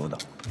3、6、9等。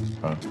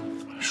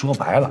说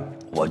白了，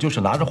我就是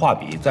拿着画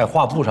笔在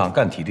画布上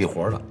干体力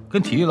活的，跟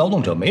体力劳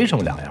动者没什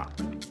么两样。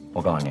我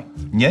告诉你，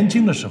年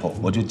轻的时候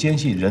我就坚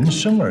信人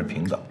生而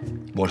平等，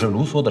我是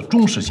卢梭的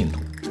忠实信徒。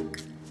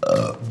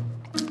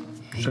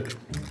是，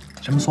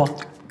什么梭？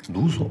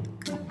卢梭。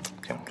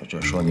行，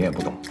这说你也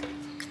不懂。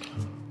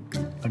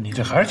你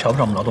这还是瞧不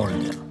上我们劳动人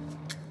民？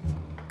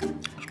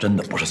真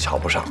的不是瞧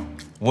不上，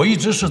我一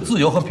直视自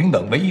由和平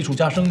等为艺术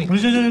家生命。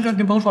行，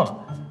您甭说了。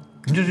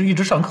你这是一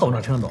直上课，我哪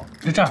听得懂？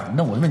这样，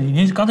那我问你，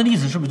您刚才的意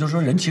思是不是就是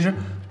说人其实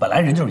本来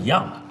人就是一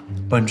样的？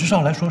本质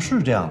上来说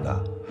是这样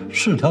的，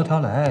赤条条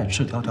来，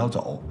赤条条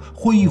走，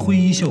挥一挥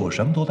衣袖，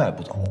什么都带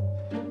不走。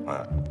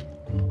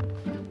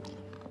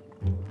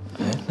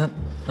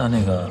那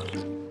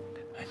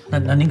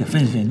您给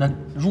分析分析，那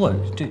如果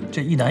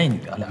这一男一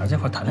女啊，俩人在一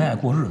块谈恋爱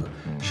过日子，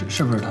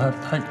是不是他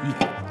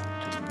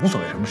无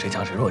所谓什么谁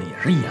强谁弱，也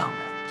是一样的？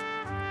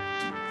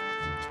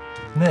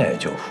那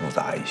就复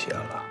杂一些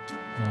了。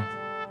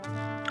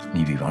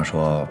你比方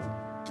说，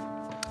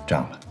这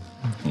样吧，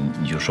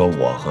你就说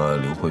我和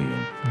刘慧云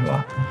是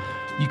吧？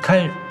一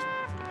开，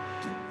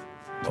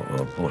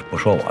不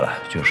说我了，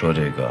就说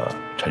这个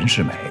陈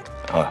世美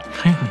啊。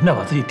嘿，您那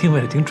把自己定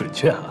位的挺准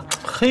确啊。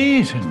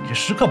嘿，这你这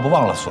时刻不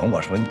忘了损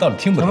我，说你到底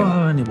听不听？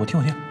我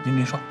听，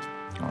您说。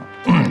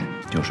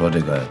就说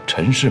这个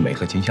陈世美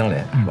和秦香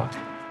莲是吧？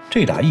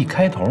这俩一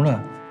开头呢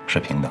是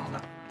平等的。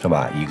是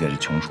吧？一个是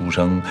穷书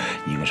生，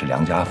一个是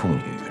良家妇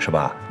女，是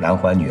吧？男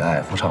欢女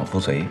爱，夫唱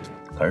妇随。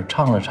可是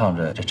唱着唱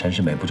着，这陈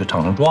世美不就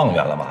唱成状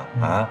元了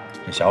吗？啊，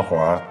这小伙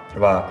儿是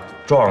吧？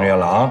状元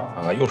郎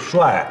啊，又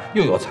帅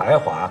又有才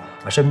华，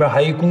身边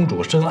还一公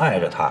主深爱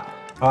着他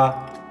啊。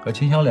可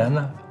秦香莲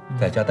呢，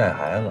在家带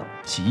孩子、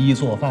洗衣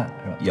做饭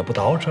是吧？也不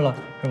捯饬了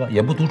是吧？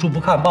也不读书不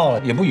看报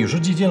了，也不与时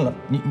俱进了。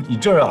你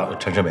这让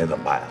陈世美怎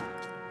么办呀？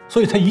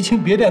所以他移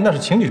情别恋，那是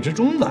情理之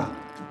中的。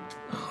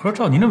可是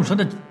照你这么说，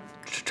那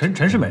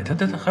陈世美他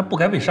还不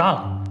该被杀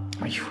了？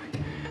哎呦，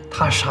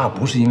他杀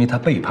不是因为他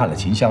背叛了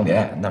秦香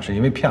莲，那是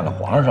因为骗了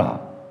皇上，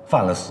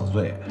犯了死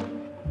罪。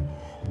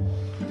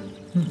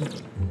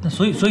那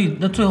所以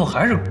那最后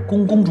还是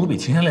公主比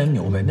秦香莲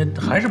牛呗？那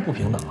还是不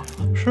平等啊？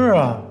是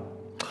啊，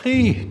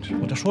嘿，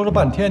我这说了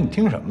半天，你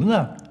听什么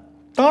呢？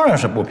当然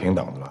是不平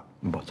等的了。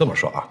不这么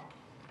说啊，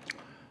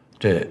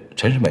这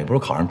陈世美不是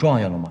考上状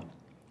元了吗？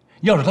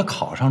要是他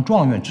考上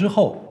状元之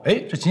后，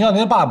哎，这秦香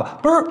莲的爸爸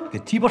嘣儿给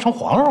提拔成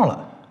皇上了，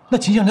那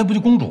秦香莲不就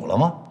公主了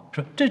吗？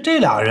是这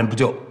俩人不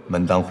就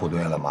门当户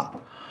对了吗？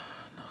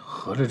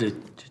合着这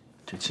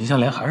秦香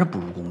莲还是不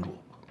如公主。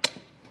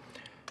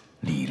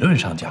理论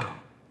上讲，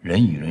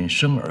人与人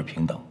生而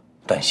平等，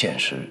但现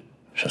实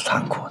是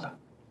残酷的。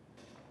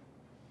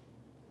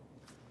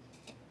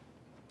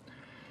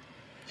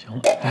行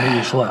了，这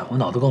一说呀，我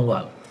脑子更乱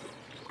了。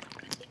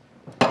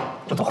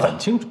这都很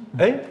清楚。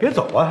哎，别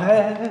走啊！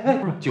哎，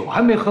不是酒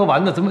还没喝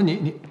完呢，怎么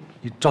你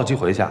着急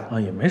回去啊？啊，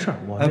也没事。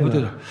哎，不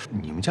对，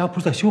你们家不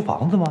是在修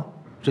房子吗？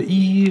这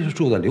依依是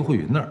住在刘慧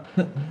云那儿，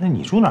那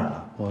你住哪儿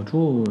呢？我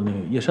住那个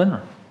叶山那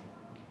儿。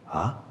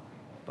啊？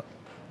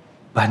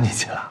搬进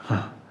去了？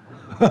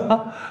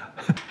啊。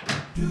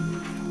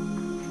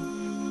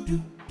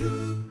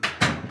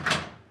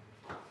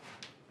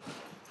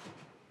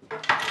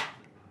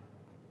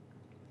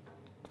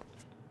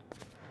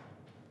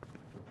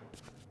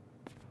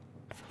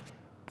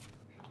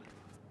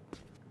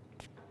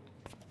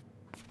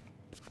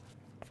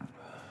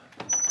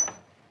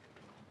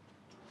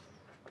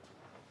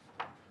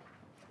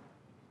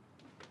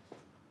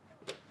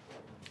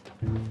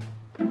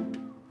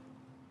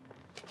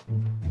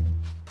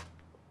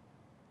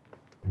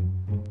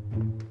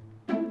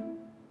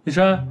叶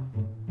山，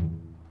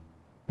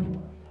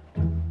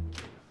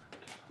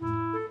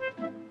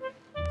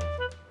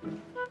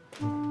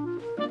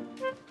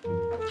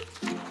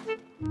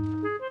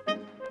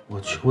我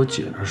去我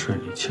姐那儿睡，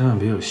你千万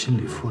别有心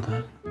理负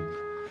担。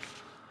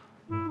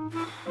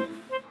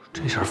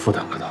这下负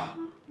担可大了。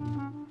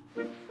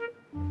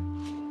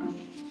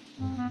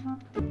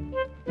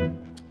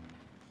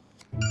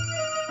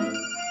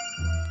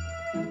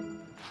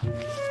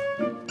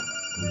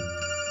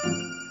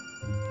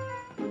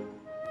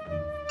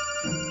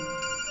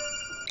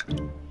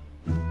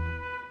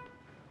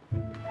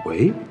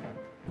喂，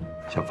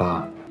小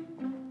芳，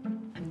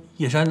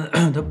叶山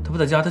他不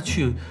在家，他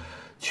去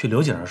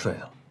刘姐那儿睡去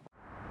了。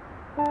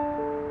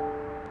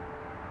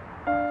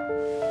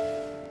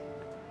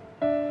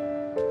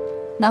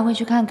拿回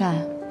去看看，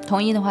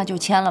同意的话就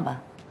签了吧。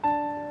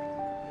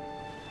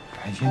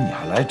白姐，你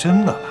还来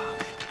真的了？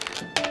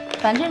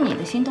反正你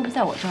的心都不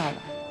在我这儿了，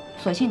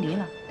索性离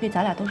了，对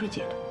咱俩都是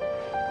解脱。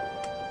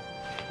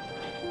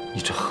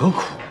你这何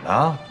苦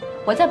呢？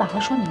我再把话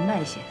说明白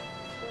一些。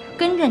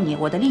跟着你，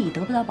我的利益得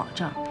不到保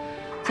障。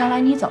将来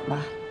你走了，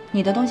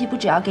你的东西不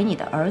只要给你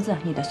的儿子、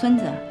你的孙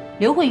子，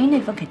刘慧云那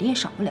份肯定也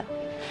少不了。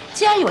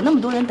既然有那么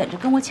多人等着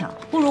跟我抢，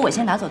不如我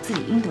先拿走自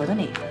己应得的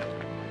那一份。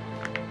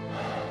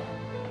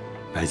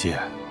白姐，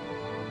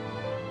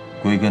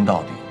归根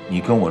到底，你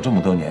跟我这么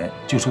多年，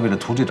就是为了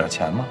图这点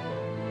钱吗？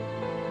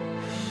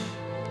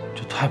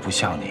这太不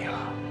像你了，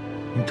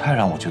你太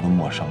让我觉得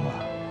陌生了。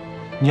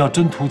你要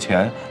真图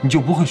钱，你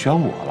就不会选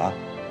我了。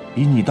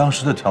以你当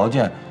时的条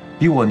件，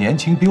比我年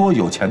轻、比我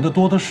有钱的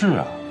多的是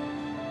啊。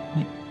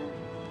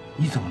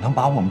你怎么能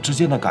把我们之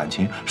间的感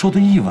情说得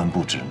一文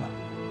不值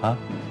呢？啊？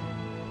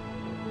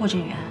莫志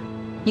远，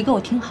你给我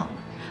听好了，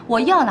我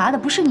要拿的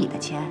不是你的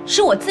钱，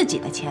是我自己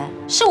的钱，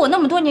是我那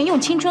么多年用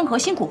青春和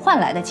辛苦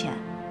换来的钱。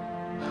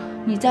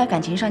你在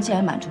感情上既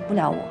然满足不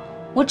了我，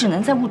我只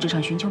能在物质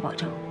上寻求保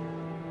障。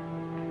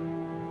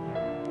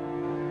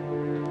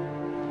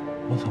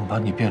我怎么把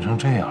你变成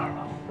这样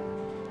了？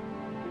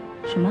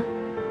什么？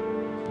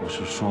我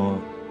是说，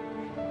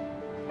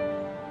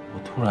我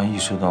突然意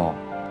识到，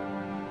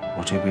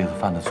我这辈子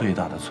犯的最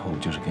大的错误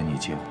就是跟你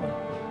结婚，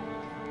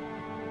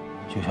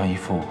就像一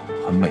幅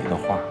很美的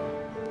画，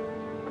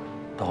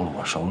到了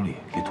我手里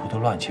给涂得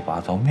乱七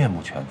八糟、面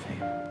目全非。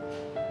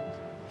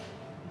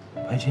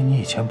白姐，你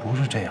以前不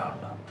是这样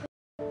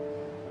的。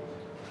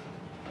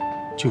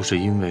就是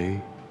因为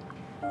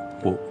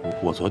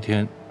我昨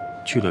天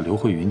去了刘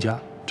慧云家，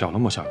找了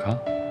莫小康。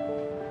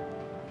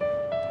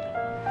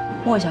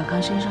莫小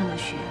康身上的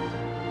血，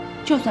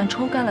就算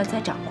抽干了再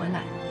长回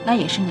来，那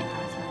也是你儿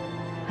子，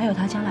还有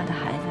他将来的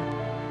孩子，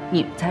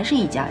你们才是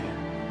一家人。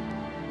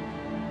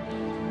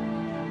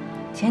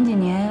前几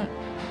年，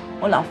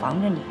我老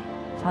防着你，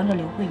防着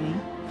刘慧云，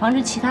防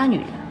着其他女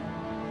人，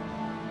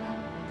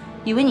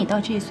以为你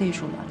到这岁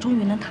数了，终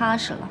于能踏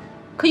实了，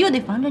可又得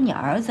防着你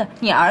儿子、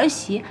你儿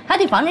媳，还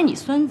得防着你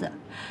孙子。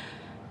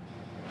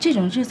这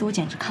种日子我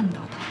简直看不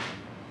到头。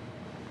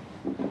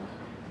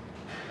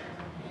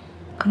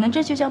可能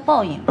这就叫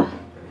报应吧。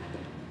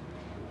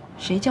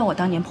谁叫我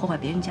当年破坏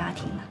别人家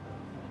庭呢？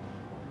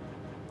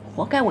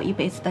活该我一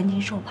辈子担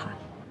惊受怕。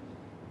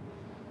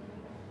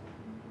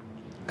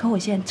可我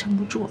现在撑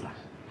不住了，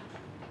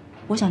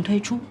我想退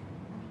出。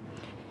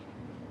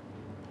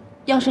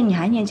要是你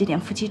还念这点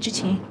夫妻之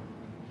情，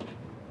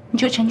你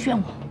就成全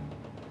我。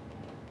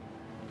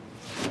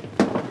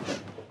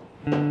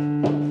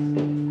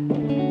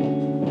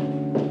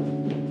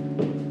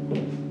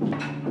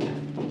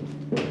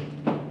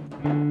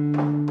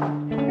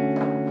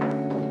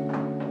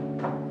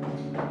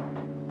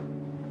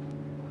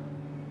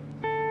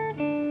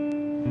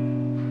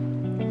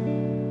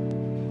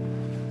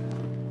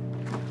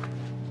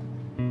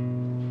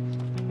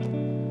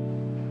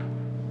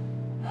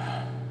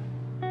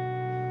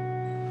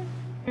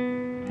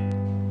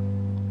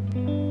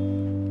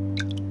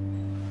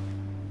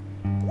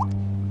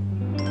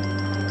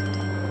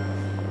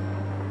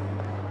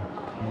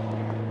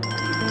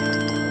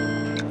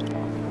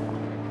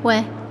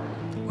喂，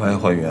喂，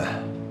慧云，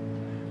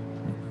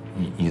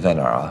你在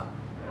哪儿啊？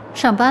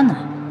上班呢。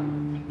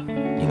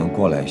你能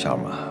过来一下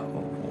吗？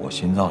我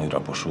心脏有点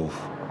不舒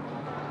服。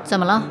怎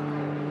么了？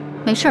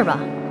没事吧？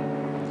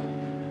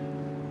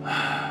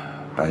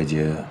白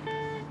洁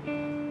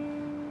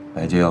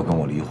要跟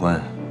我离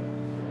婚。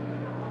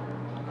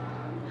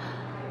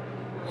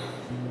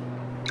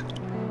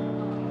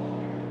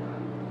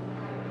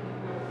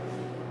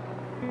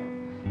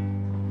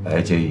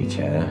白洁以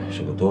前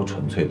是个多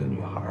纯粹的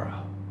女孩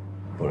啊，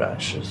不染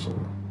世俗，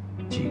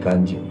既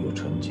干净又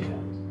纯洁，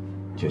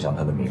就像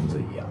她的名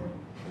字一样。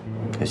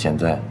可现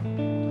在，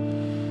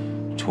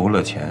除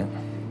了钱，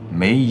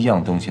没一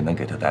样东西能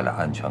给她带来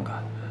安全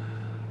感。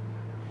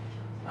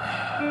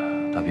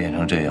她变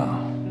成这样，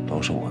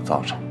都是我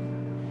造成的，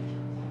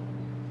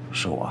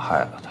是我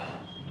害了她。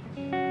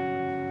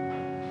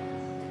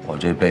我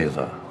这辈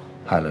子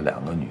害了2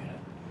个女人，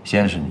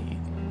先是你，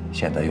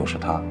现在又是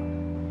她。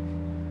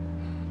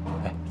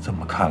哎，这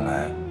么看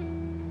来，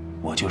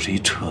我就是一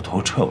彻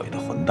头彻尾的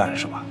混蛋，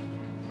是吧？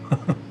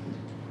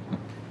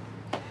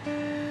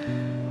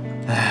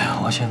哎，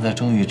我现在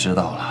终于知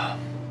道了，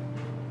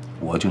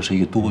我就是一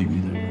个多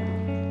余的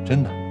人，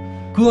真的，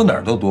搁哪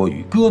儿都多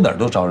余，搁哪儿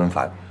都招人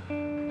烦。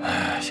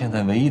哎，现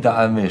在唯一的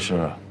安慰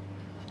是，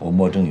我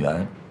莫正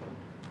元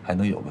还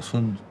能有个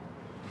孙子。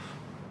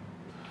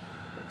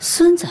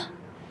孙子？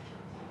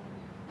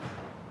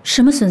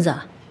什么孙子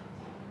啊？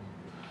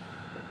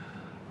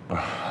不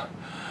是，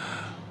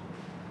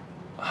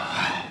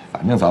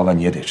反正早晚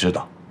你也得知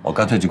道，我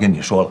干脆就跟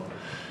你说了，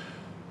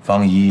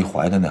方一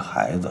怀的那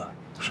孩子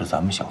是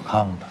咱们小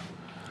康的。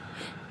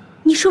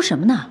你说什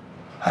么呢？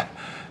哎，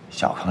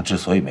小康之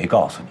所以没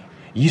告诉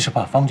你，一是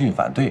怕方俊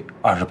反对，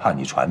二是怕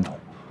你传统，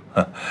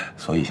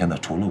所以现在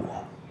除了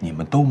我，你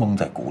们都蒙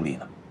在鼓里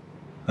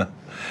呢。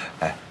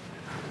哎，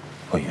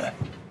慧云，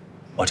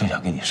我正想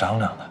跟你商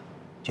量呢，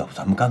要不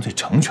咱们干脆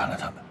成全了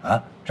他们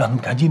啊，让他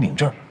们赶紧领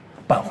证，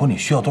办婚礼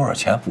需要多少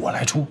钱我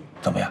来出，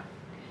怎么样？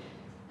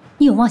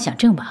你有妄想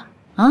症吧？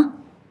啊？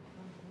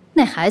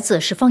那孩子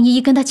是方依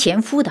依跟她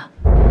前夫的，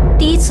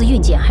第一次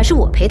孕检还是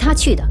我陪她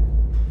去的，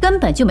根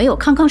本就没有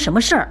康康什么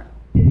事儿。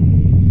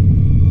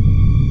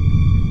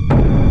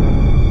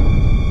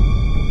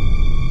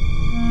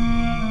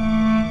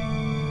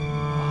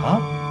啊？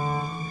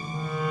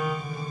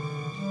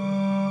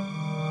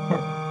不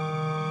是，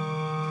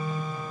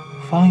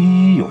方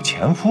依依有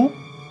前夫？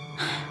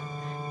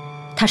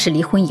她是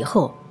离婚以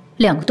后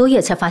2个多月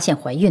才发现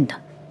怀孕的，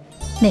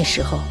那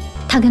时候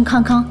她跟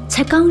康康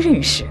才刚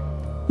认识，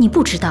你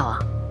不知道啊？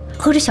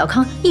合着小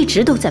康一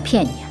直都在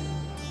骗你。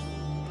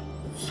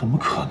怎么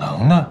可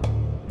能呢？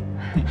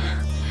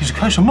你是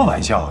开什么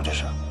玩笑啊？这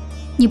是？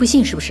你不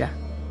信是不是？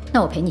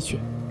那我陪你去，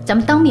咱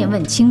们当面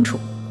问清楚，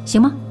行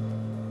吗？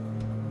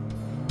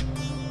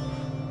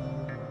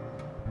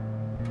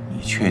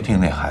你确定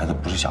那孩子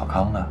不是小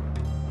康的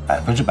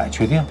？100%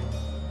确定？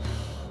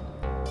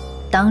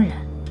当然，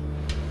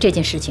这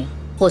件事情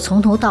我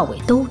从头到尾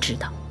都知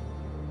道。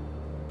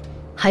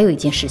还有一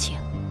件事情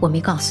我没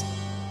告诉你。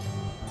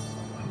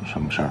什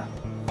么事儿？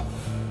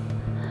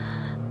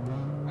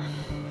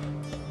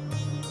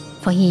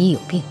方依依有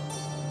病，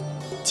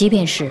即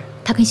便是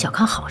她跟小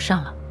康好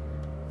上了，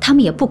他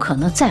们也不可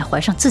能再怀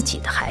上自己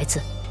的孩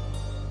子，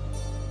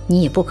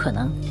你也不可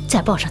能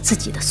再抱上自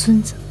己的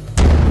孙子。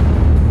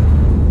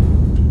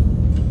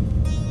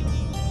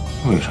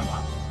为什么？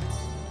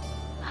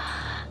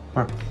不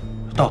是，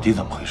到底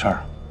怎么回事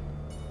啊？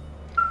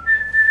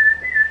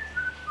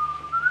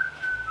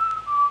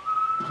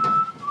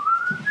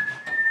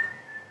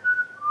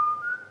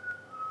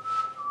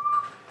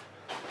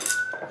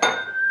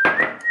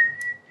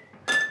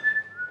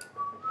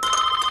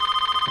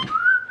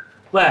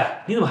喂，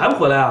你怎么还不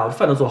回来啊？我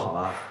饭都做好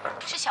了。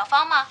是小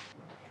芳吗？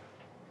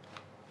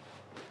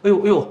哎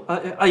呦哎呦，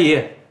阿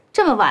姨，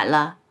这么晚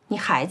了，你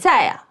还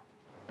在呀？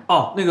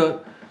哦，那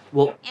个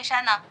我叶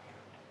珊呢？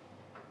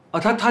啊，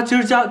他今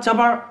儿加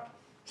班。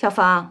小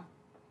芳，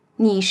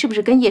你是不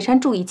是跟叶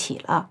珊住一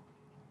起了？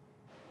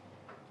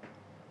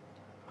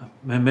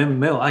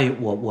没有，阿姨，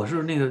我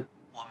是那个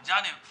我们家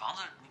那房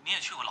子，您也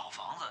去过老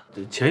房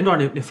子，前一段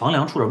那房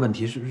梁出点问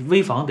题，是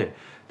危房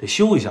得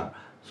修一下，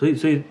所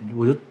以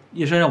我就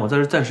叶珊让我在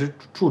这暂时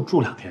住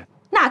2天。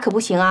那可不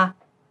行啊，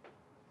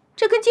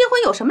这跟结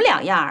婚有什么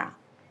两样啊？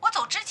我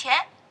走之前，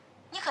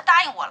你可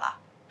答应我了，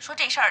说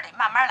这事儿得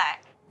慢慢来。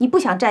你不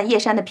想占叶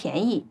珊的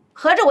便宜，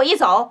合着我一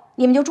走，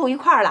你们就住一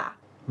块儿了？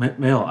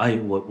没有，阿姨，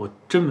我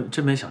真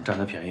没想占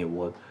她便宜，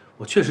我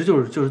确实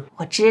就是。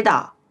我知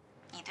道，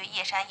你对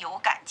叶珊有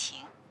感情，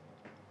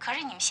可是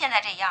你们现在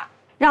这样，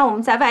让我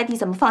们在外地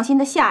怎么放心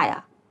得下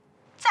呀？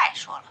再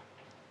说了，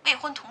未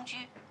婚同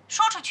居，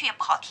说出去也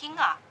不好听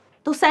啊。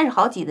都30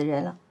好几的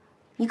人了，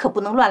你可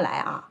不能乱来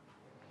啊！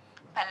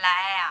本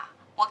来呀，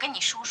我跟你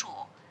叔叔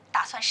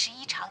打算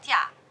11长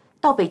假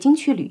到北京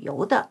去旅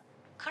游的，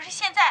可是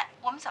现在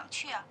我们怎么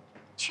去啊？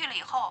去了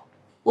以后，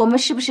我们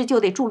是不是就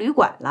得住旅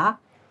馆了？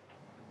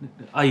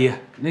阿姨，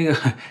那个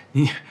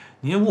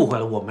您误会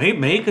了，我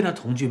没跟他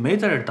同居，没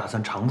在这儿打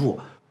算常住。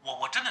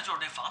我真的就是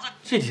那房子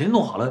这几天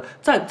弄好了，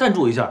暂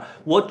住一下。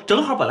我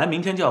正好本来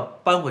明天就要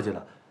搬回去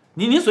了，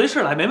您随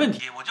时来没问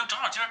题。我就正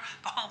好今儿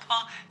帮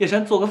叶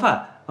珊做个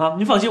饭啊，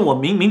您放心，我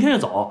明天就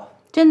走。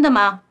真的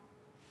吗？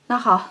那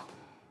好，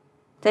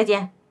再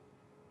见。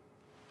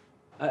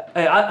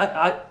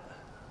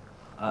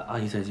阿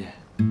姨再见。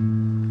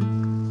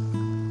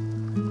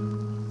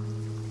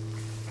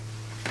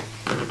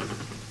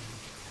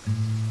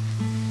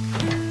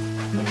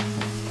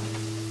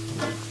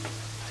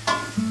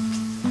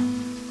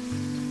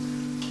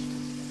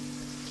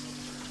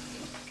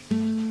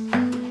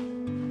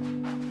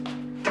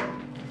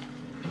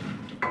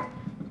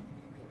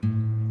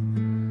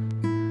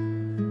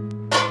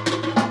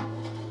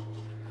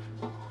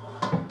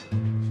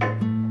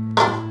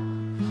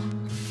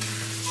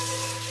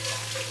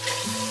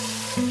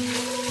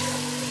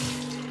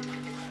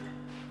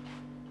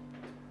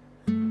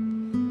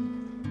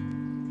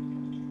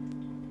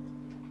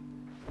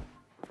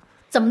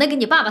怎么能给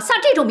你爸爸撒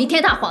这种弥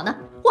天大谎呢？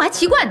我还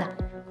奇怪呢，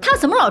他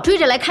怎么老追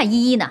着来看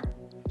依依呢？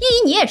依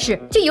依，你也是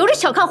就由着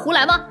小康胡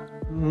来吗？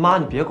妈，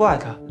你别怪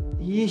他，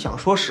依依想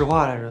说实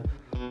话来着，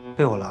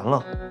被我拦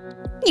了。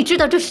你知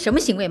道这是什么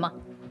行为吗？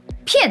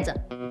骗子，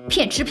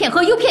骗吃骗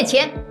喝又骗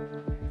钱，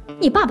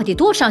你爸爸得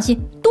多伤心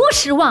多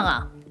失望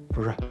啊！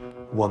不是，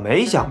我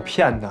没想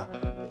骗他，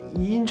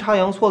阴差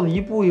阳错的一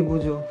步一步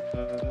就，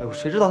哎呦，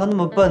谁知道他那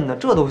么笨呢？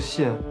这都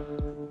信？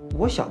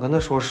我想跟他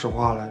说实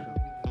话来着。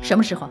什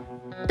么时候？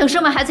等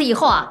生完孩子以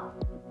后啊？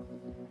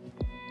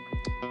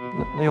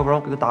那要不然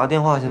我给他打个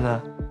电话？现在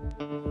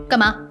干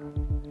嘛？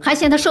还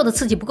嫌他受的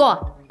刺激不够啊？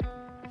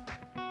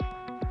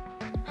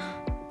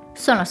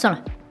算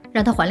了，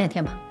让他缓2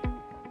天吧。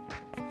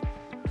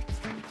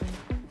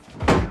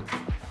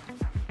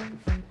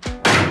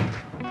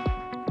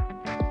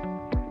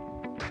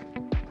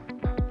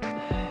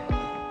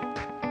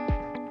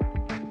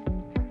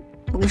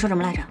我跟你说什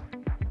么来着？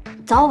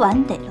早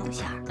晚得露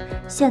馅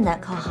儿。现在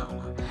可好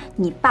了，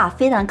你爸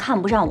非但看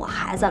不上我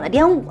孩子了，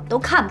连我都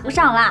看不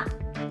上啦。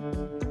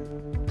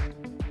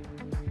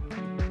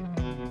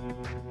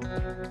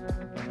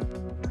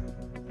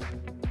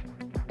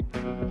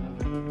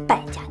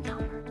败家娘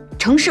们儿，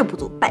成事不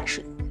足败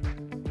事有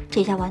余，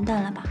这下完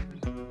蛋了吧？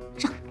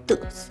让嘚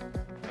瑟！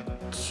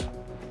去。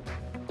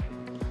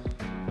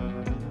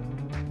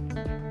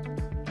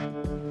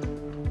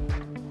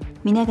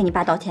明天给你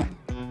爸道歉，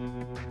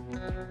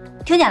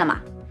听见了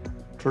吗？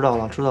知道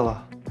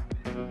了。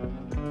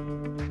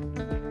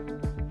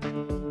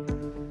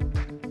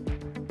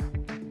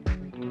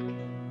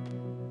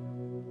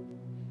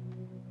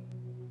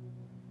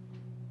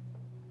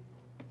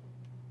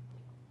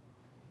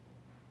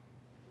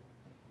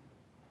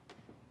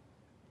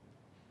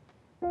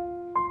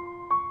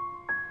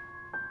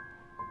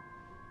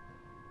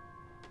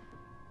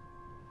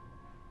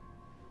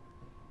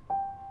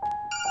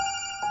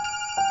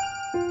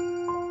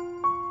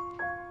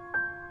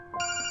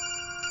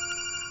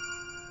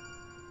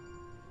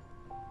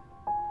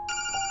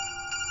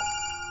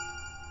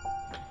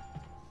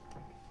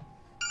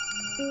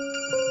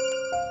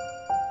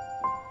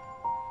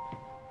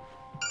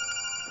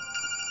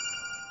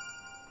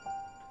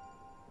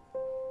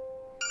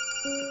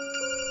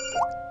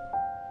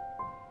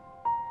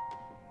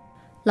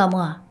老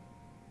莫啊，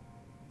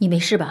你没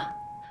事吧？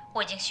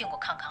我已经训过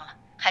康康了，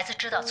孩子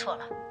知道错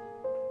了。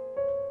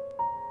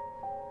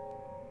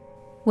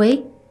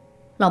喂，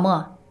老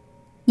莫，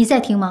你在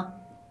听吗？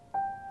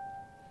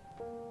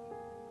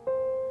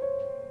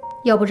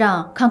要不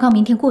让康康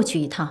明天过去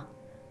一趟，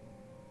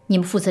你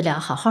们父子俩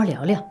好好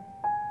聊聊。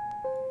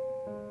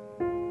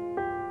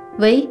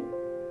喂，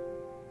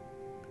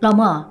老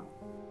莫。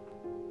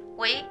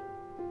喂。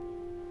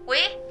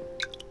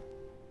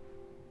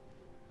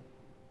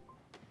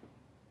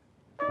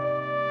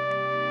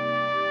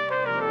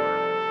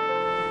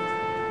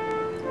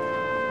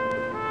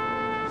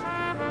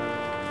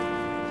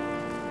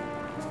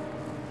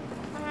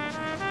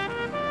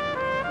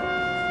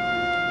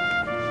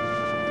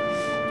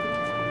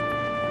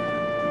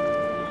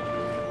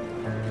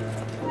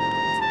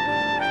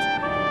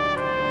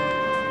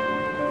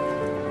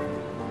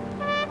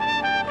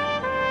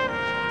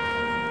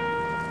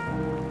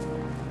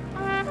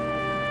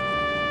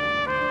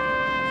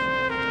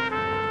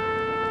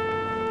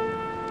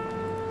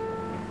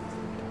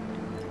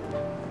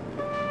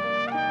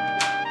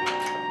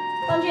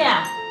方俊，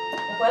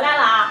我回来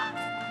了啊！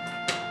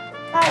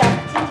哎呀，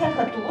今天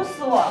可毒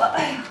死我了！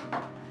哎呀，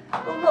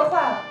都饿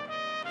坏了。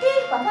嘿，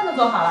把饭都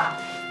做好了。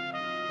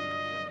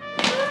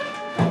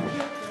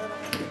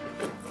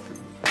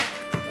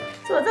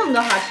做了这么多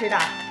好吃的。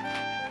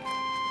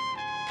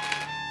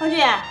方俊，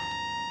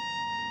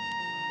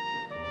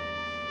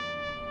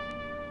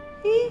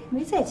嘿，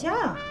没在家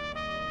啊。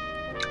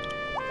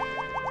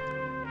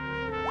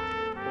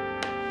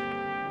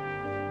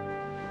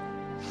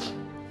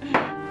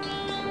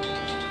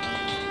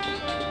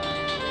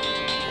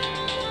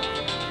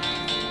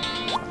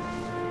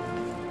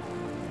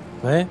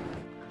 喂，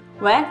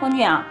喂，方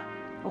俊啊，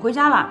我回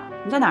家了，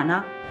你在哪儿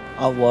呢？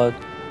啊，我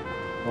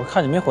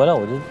看你没回来，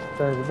我就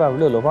在外边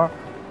溜溜弯。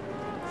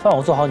饭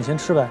我做好，你先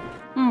吃呗。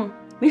嗯，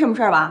没什么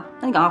事吧？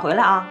那你赶快回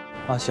来啊。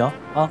啊，行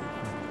啊。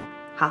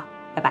好，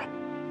拜拜。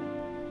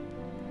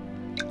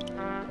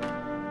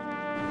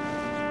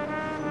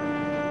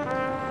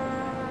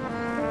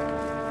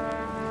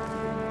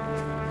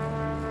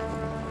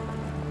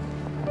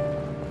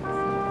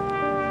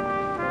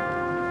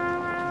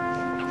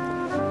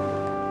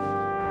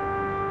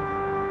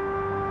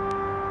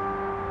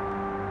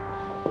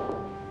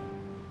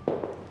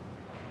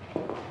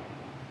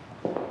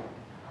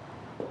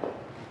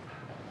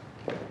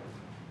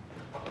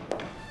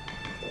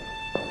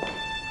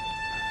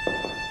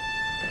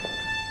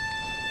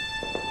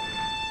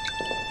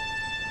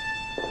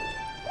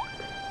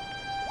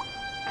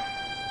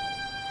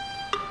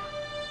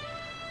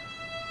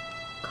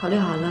 考虑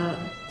好了，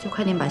就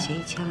快点把协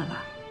议签了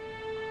吧，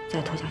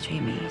再拖下去也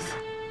没意思。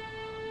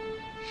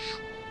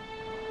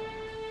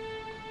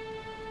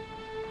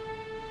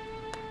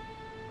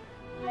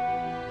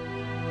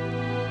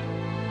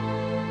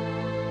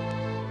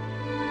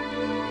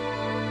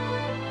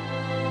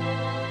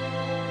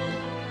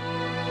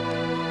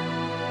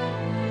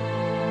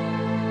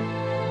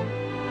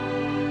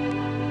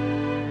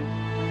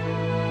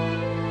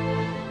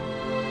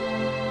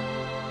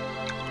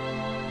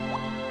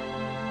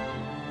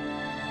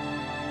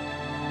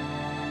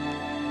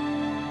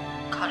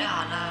考虑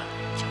好了，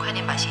就快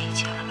点把协议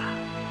签了吧，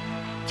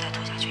再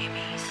拖下去也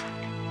没意思。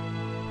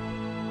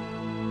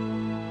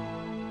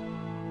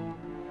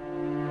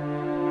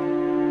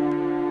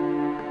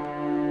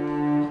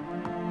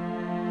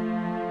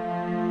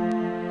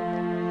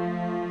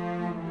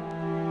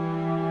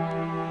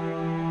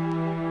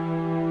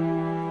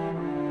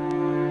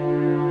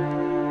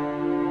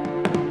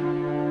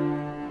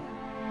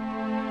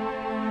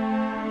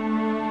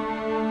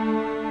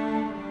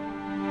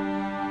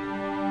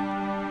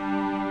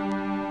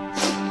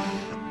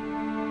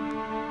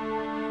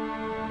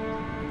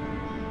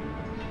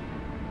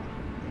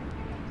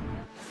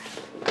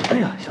哎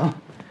呀，行。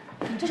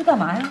你这是干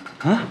嘛呀？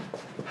啊！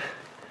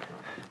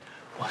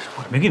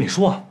我没跟你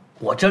说，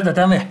我今儿在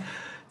单位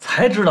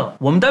才知道，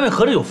我们单位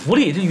合着有福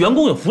利，这员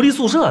工有福利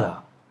宿舍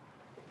的。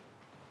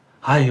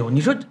哎呦，你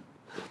说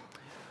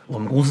我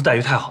们公司待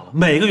遇太好了，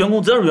每个员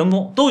工只要是员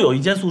工都有一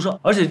间宿舍，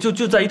而且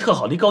就在一特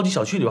好的一高级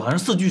小区里边，好像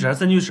4居室还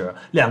是3居室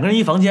，2个人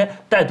一房间，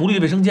带独立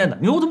的卫生间的。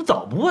你说我怎么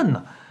早不问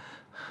呢？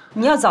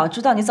你要早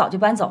知道，你早就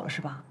搬走了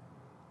是吧？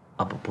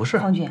啊，不是。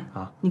方俊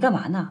啊，你干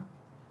嘛呢？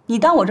你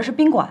当我这是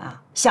宾馆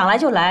啊？想来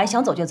就来，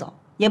想走就走，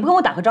也不跟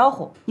我打个招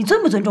呼，你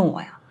尊不尊重我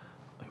呀？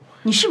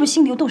你是不是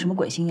心里又动什么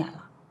鬼心眼了？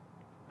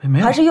没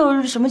有。还是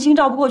又什么心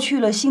照不过去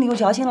了，心里又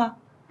矫情了？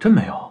真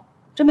没有。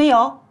真没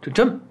有？这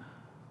真。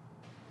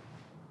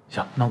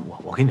行，那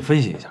我给你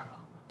分析一下啊。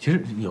其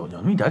实有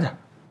那么一点点，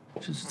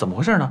是怎么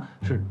回事呢？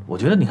是我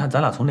觉得你看咱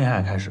俩从恋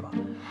爱开始吧，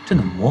真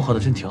的磨合的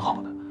真挺好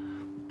的。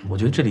我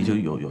觉得这里就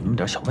有那么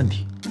点小问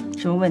题。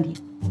什么问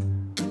题？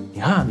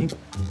你看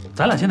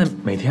咱俩现在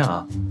每天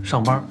啊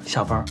上班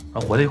下班，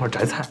然后回来一块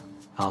摘菜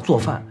啊做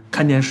饭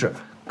看电视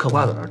嗑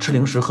瓜子吃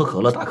零食喝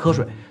可乐打瞌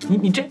睡，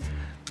你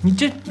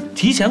这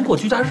提前过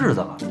居家日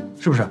子了，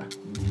是不是？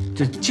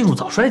这进入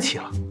早衰期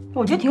了。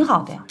我觉得挺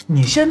好的呀。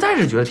你现在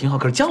是觉得挺好，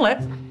可是将来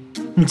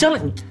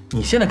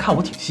你现在看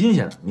我挺新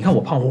鲜的，你看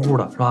我胖乎乎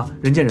的是吧？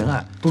人见人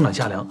爱，冬暖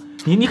夏凉，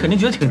你肯定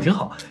觉得挺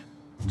好。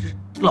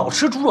老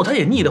吃猪肉它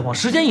也腻得慌，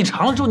时间一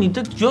长了之后，你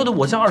这觉得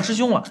我像二师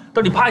兄了，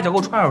但是你啪一脚给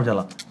我踹出去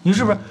了，你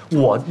是不是？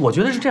我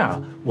觉得是这样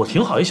啊，我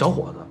挺好一小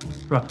伙子，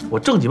是吧？我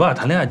正经八百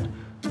谈恋爱，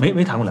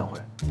没谈过2回，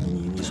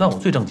你算我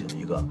最正经的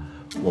一个。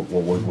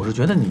我是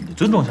觉得你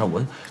尊重一下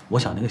我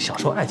想那个享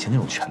受爱情那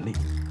种权利。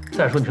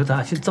再说你说咱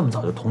俩这么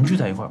早就同居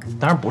在一块儿，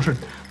当然不是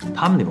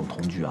他们那种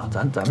同居啊，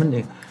咱们那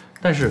个，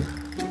但是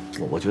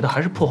我觉得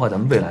还是破坏咱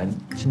们未来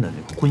新的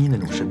那个婚姻的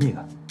那种神秘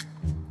感。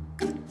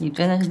你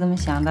真的是这么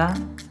想的？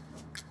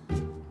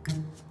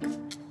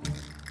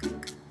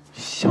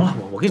行了，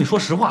我跟你说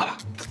实话吧，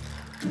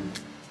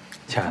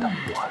亲爱的，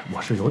我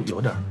是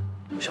有点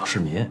小市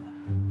民。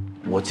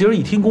我今儿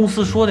一听公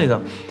司说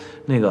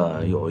那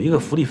个有一个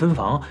福利分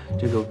房，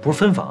这个不是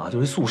分房啊，就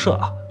是宿舍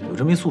啊，有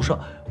这么一宿舍，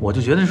我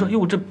就觉得说，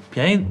哟，这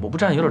便宜我不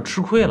占有点吃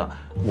亏了。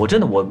我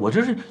真的我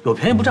这是有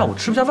便宜不占，我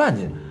吃不下饭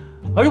去。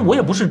而且我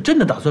也不是真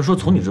的打算说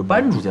从你这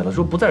搬出去了，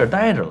说不在这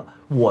待着了，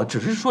我只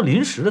是说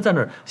临时的在那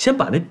儿先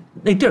把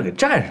那地儿给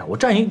占上，我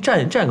占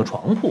个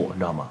床铺，你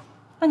知道吗？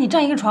那你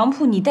占一个床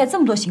铺，你带这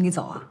么多行李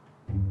走啊？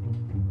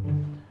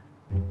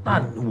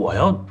那我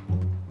要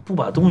不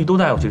把东西都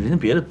带过去，人家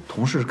别的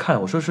同事看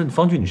我说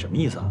方俊你什么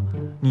意思啊？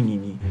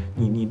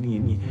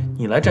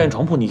你来占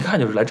床铺，你一看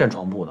就是来占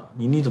床铺的。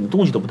你怎么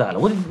东西都不带了？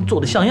我得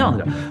做的像样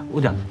点。我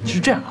讲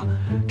是这样啊，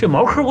这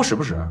茅坑我使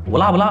不使，我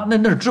拉不拉，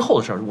那是之后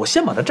的事儿。我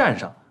先把它占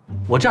上。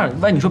我这样，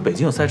万一你说北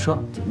京有塞车，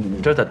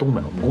你这在东北，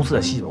我们公司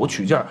在西北，我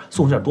取件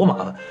送件多麻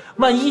烦。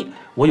万一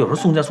我有时候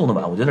送件送的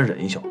晚，我就在那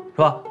忍一宿，是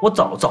吧？我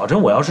早晨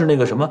我要是那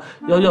个什么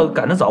要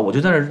赶着早，我就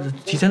在那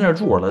提前在那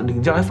住了，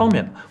你这样还方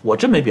便呢。我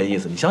真没别的意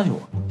思，你相信我，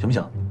行不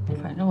行？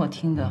反正我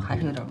听着还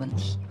是有点问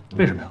题。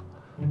为什么呀？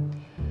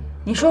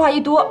你说话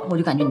一多，我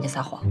就感觉你在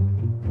撒谎。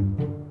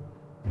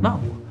那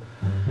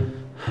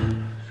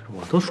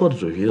我都说的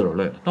嘴皮有点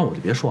累了，那我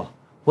就别说了。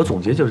我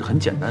总结就是很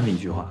简单的一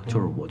句话，就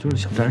是我就是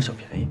想占人小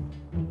便宜。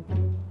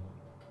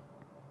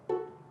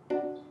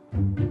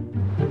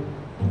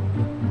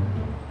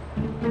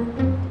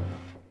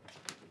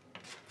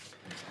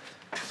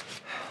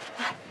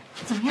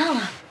怎么样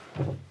了？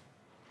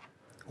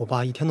我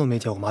爸一天都没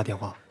接我妈电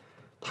话，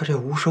他这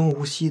无声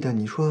无息的，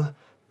你说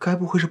该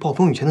不会是暴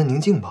风雨前的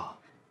宁静吧？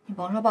你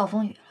甭说暴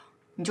风雨了，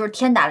你就是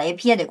天打雷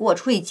劈也得给我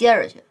出去接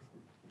着去。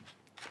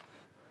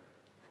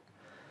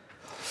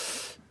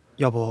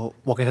要不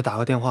我给他打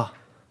个电话？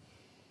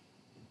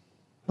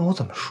那我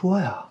怎么说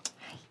呀？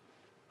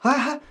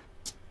哎，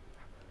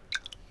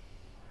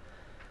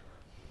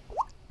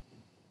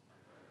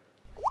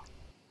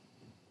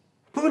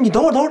不是你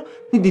等会儿，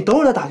你等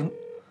会儿再打就，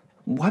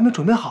我还没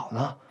准备好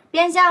呢。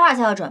编瞎话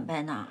才要准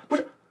备呢。不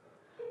是，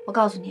我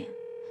告诉你，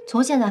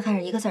从现在开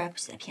始一个字也不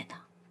许再骗他。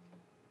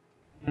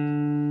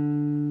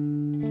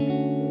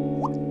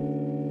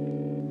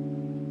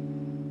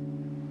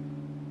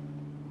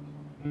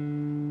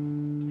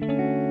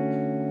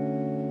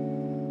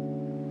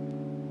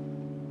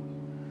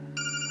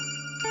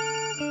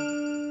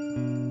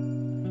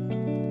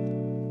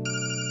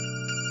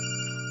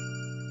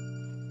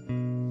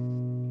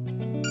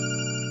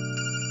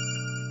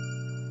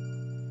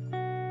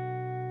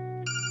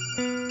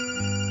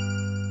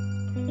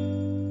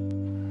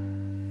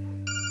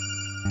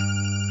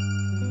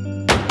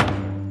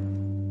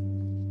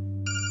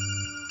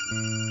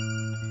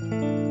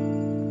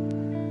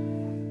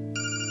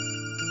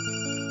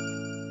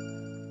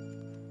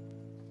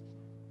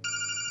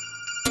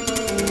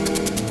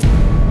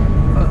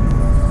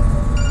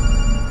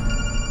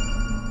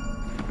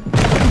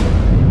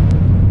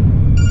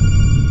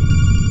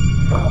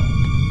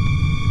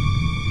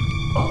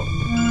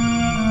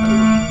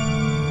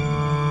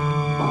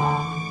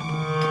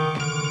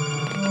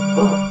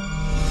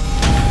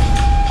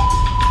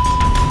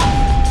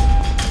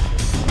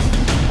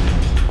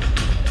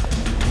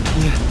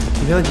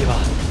没问题吧？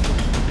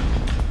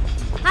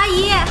阿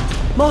姨，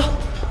妈，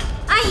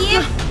阿姨，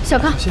小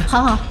康，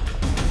好，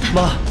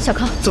妈，小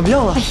康怎么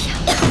样了？哎呀，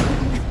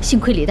幸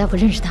亏李大夫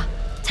认识他，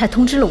才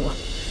通知了我，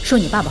说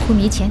你爸爸昏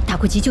迷前打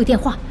过急救电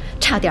话，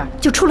差点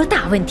就出了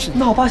大问题。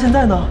那我爸现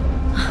在呢？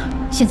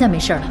现在没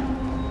事了，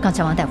刚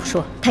才王大夫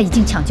说他已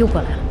经抢救过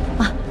来了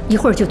啊，一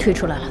会儿就推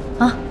出来了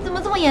啊。怎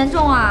么这么严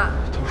重啊？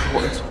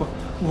我的错，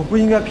我不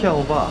应该骗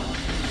我爸。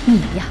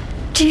你呀，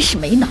真是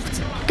没脑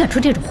子，干出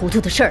这种糊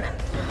涂的事儿来。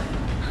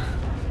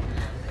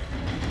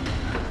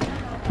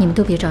你们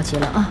都别着急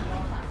了啊！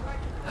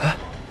哎，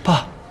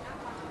爸，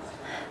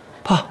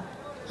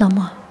老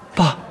莫，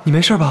爸，你没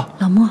事吧？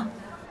老莫，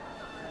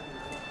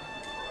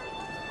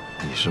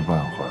一时半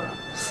会儿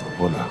死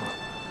不了。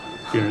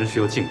病人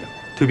需要静养，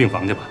推病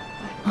房去吧。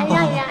让，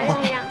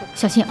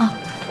小心啊！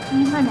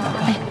您慢点，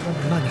哎，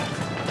慢点。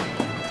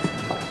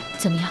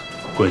怎么样？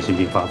冠心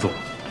病发作，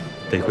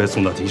得快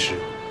送到及时，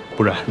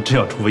不然真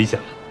要出危险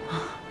了。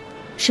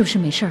是不是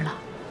没事了？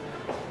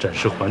暂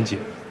时缓解。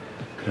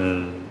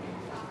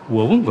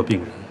我问过病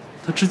人，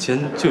他之前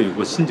就有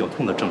过心绞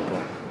痛的症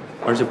状，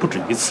而且不止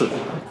一次。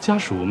家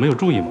属没有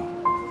注意吗？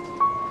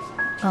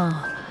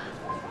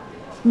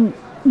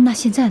那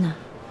现在呢？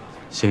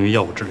先用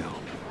药物治疗，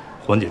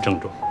缓解症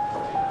状，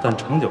但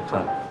长久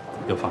看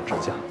要放支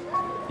架，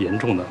严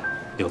重的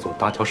要做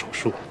搭桥手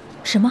术。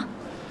什么？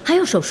还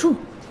要手术？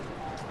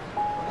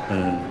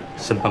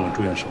先办个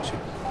住院手续，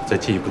再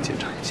进一步检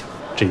查一下。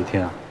这一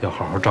天啊，要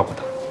好好照顾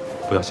他，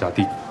不要下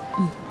地，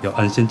要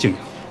安心静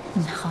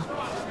养。好，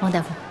王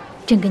大夫，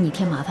真给你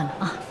添麻烦了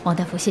啊，王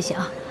大夫，谢谢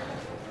啊。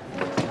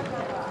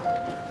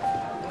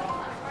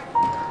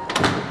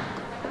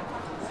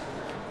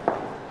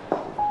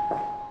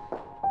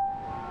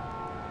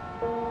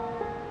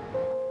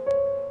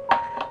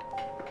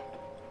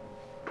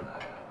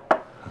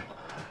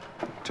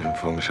真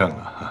丰盛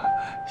啊，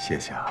谢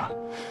谢啊。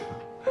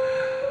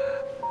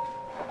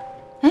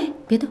哎，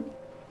别动，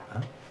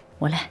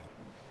我来。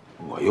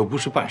我又不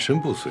是半身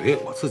不遂，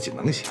我自己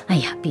能行。哎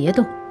呀，别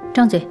动，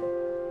张嘴。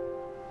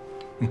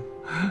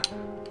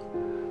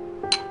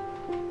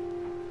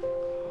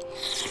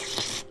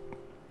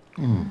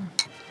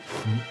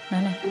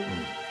来。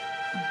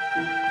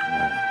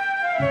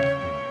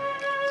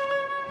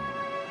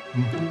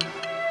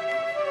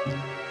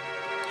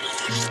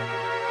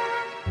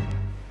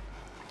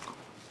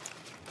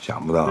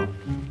不到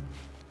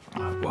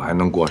我还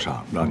能过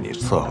上让你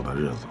伺候的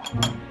日子。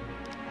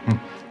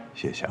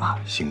谢谢啊，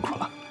辛苦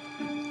了。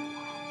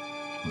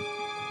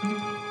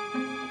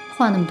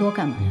话那么多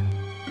干嘛呀？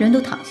人都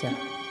躺下了。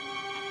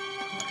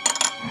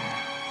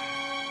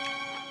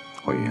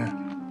慧云，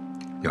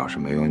要是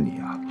没有你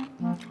啊，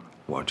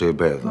我这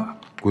辈子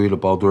归了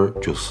包堆儿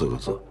就4个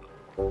字：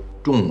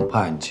众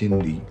叛亲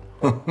离。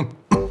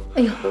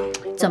哎呦，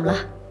怎么了？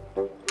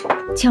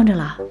呛着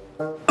了？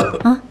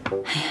啊？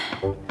哎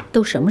呀，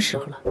都什么时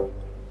候了，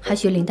还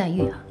学林黛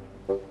玉啊？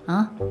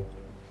啊，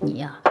你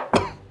呀，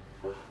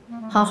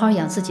好好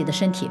养自己的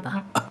身体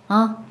吧。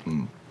啊。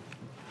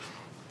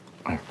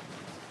哎，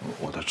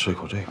我再吃一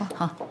口这个。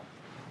好。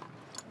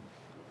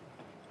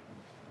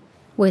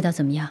味道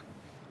怎么样？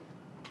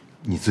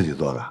你自己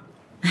做的？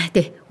哎，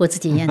对，我自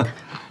己腌的。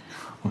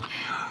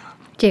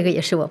这个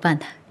也是我办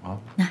的。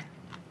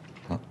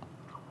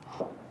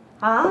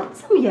啊，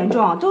这么严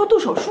重，都要动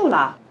手术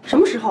了？什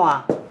么时候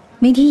啊？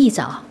明天一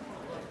早，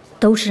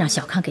都是让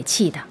小康给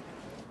气的。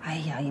哎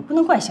呀，也不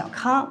能怪小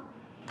康，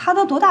他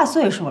都多大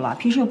岁数了，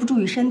平时又不注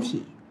意身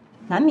体，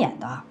难免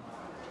的。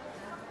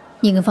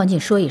你跟方静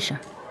说一声，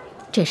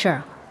这事儿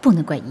啊不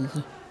能怪依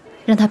依，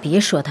让他别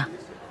说他，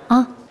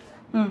啊。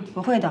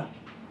我会的。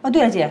哦，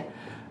对了，姐，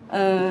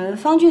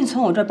方俊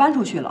从我这儿搬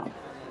出去了，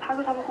他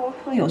说他们公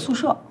司有宿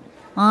舍。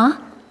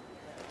啊？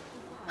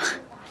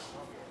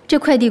这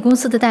快递公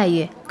司的待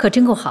遇可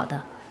真够好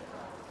的，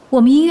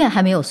我们医院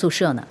还没有宿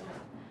舍呢。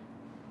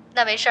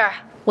那没事儿，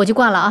我就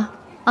挂了啊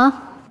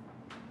啊！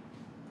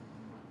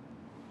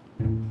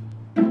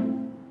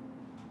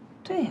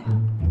对呀。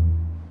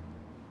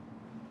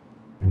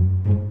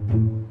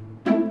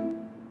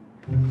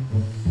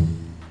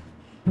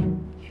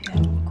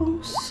员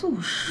工宿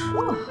舍。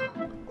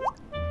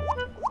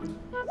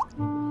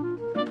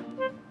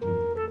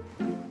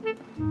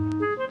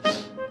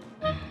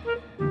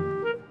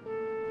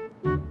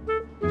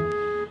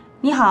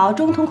你好，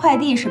中通快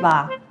递是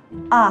吧？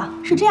啊，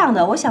是这样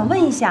的，我想问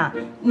一下，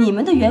你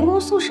们的员工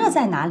宿舍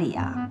在哪里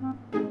呀？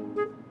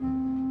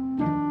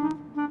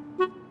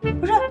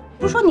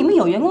不是说你们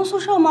有员工宿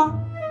舍吗？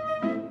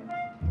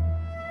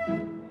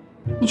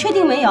你确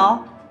定没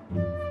有？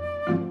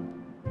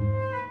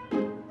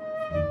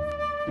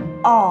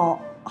哦，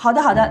好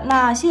的好的，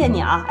那谢谢你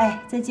啊，哎，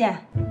再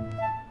见。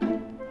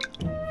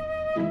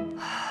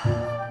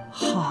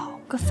好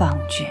个方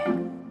俊，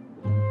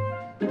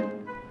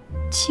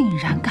竟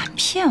然敢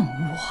骗我！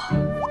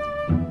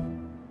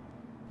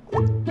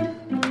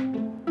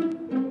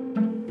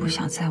不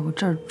想在我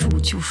这儿住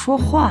就说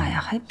话呀，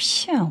还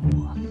骗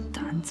我，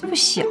胆子不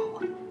小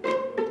啊！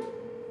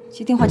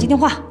接电话，接电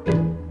话。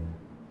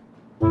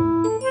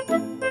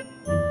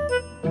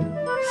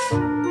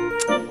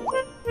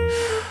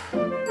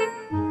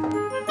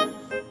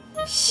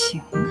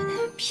行啊，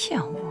骗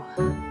我！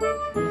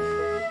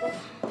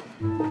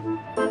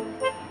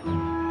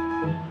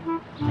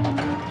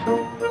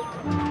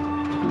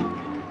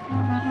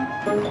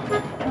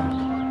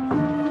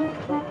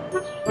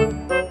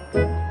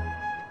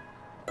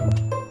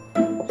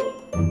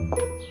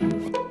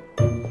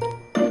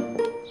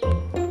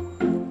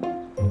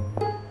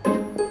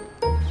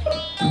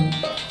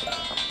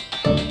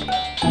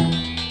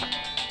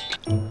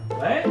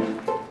喂，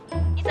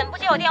你怎么不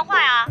接我电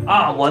话呀？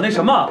啊，我那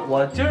什么，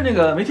我今儿那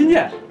个没听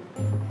见。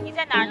你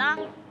在哪儿呢？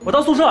我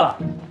到宿舍了，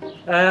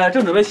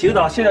正准备洗个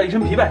澡，卸掉一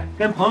身疲惫，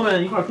跟朋友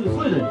们一块儿出去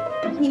搓一顿。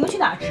你们去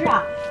哪儿吃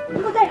啊？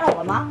你不带上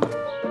我吗？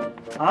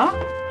啊？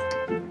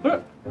不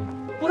是，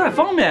不太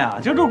方便啊。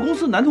今儿都是公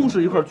司男同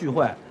事一块儿聚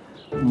会，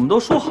我们都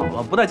说好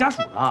了不带家属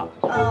的。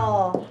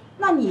哦，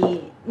那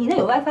你那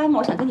有 WiFi 吗？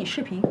我想跟你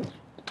视频。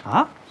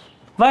啊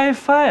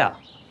 ？WiFi 啊？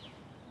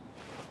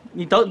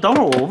你等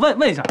会儿，我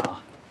问一下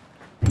啊。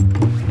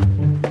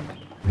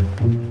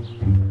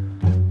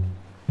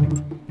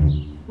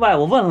喂，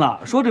我问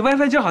了，说这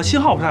WiFi 今儿好信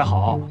号不太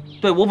好，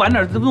对我晚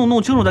点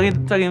弄清楚再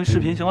给你视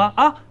频，行吗？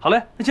啊，好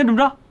嘞，那先这么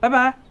着，拜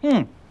拜。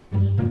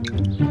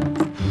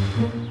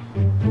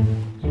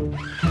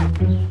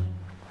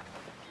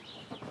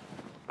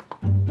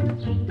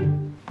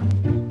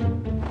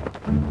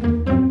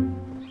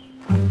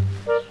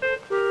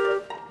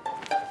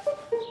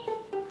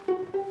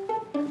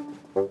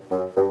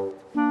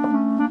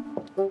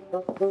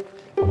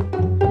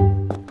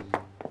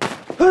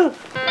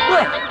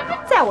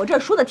在我这儿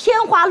说的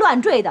天花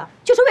乱坠的，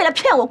就是为了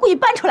骗我故意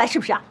搬出来，是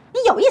不是啊？你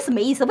有意思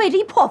没意思？为这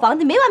一破房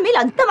子没完没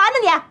了，你干嘛呢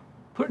你？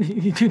不是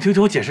你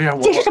听我解释一下，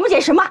解释什么解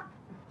释什么？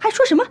还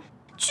说什么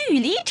距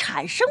离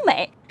产生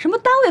美，什么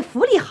单位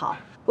福利好？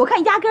我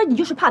看压根儿你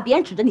就是怕别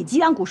人指着你脊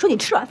梁骨说你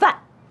吃软饭。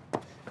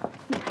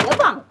你别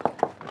忘了，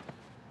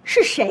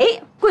是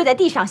谁跪在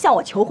地上向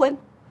我求婚，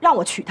让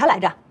我娶她来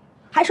着？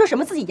还说什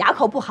么自己牙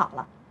口不好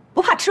了，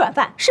不怕吃软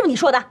饭，是不是你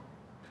说的？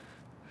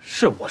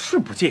我是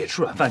不介意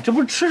吃软饭，这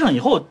不是吃上以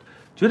后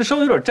觉得稍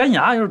微有点粘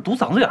牙，有点堵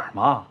嗓子眼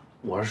吗？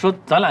我是说，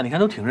咱俩你看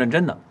都挺认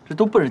真的，这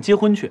都奔着结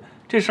婚去，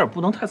这事儿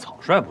不能太草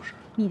率，不是？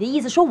你的意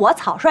思说我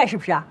草率是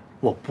不是啊？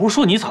我不是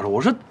说你草率，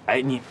我说，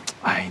你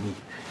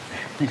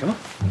那什么，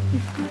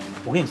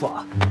我跟你说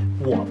啊，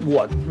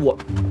我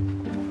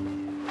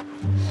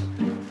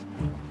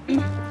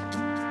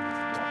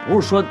不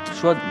是说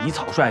你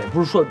草率，也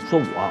不是说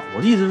我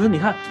的意思是说，你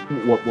看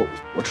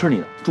我吃你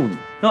的，住你的，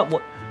是吧？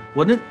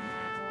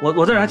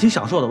我在这还挺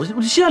享受的，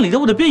我心安理得，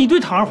我得编一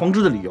堆堂而皇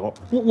之的理由。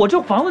我这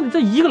房子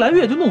这1个来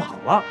月就弄好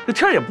了，这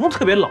天也不是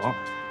特别冷，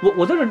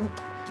我在这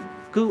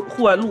跟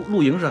户外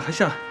露营似的，还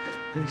像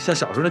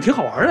小时候那挺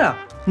好玩的呀。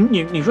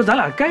你说咱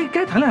俩该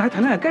谈恋爱还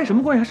谈恋爱，该什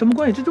么关系还什么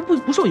关系，这都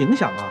不受影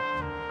响啊。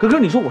哥，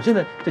你说我现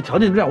在这条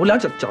件就这样，我俩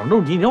脚上都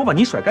是泥，你让我把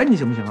泥甩干净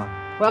行不行啊？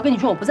我要跟你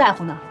说我不在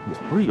乎呢。我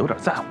不是有点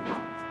在乎吗？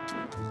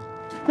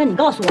那你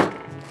告诉我，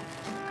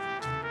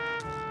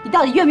你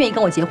到底愿不愿意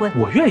跟我结婚？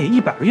我愿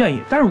意，100%愿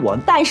意，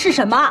但是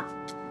什么？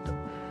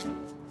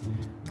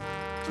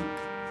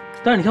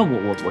但是你看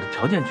我的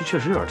条件就确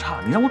实有点差，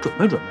你让我准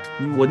备准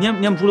备，我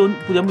年不出溜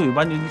不言不语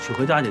把你娶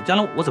回家去，将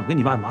来我怎么跟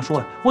你爸你妈说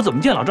呀？我怎么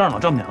见老丈人老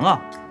丈母娘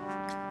啊？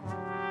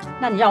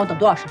那你让我等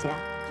多少时间啊？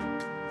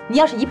你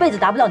要是一辈子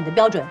达不到你的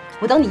标准，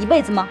我等你一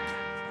辈子吗？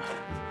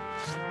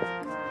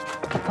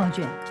方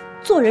俊，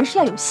做人是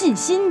要有信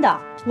心的，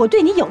我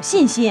对你有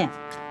信心。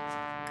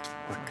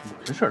不是，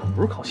有些事儿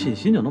不是靠信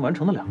心就能完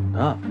成得了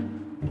的。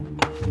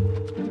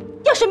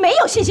要是没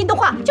有信心的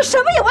话，就什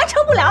么也完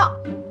成不了。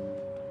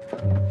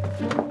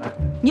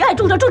你爱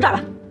住这住这儿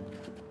吧。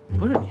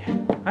不是你，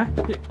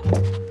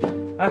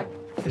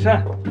叶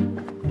珊，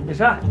叶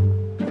珊，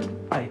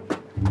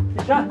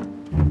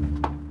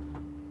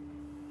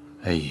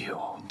哎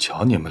呦，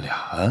瞧你们俩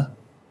啊，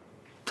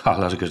耷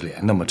拉着个脸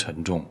那么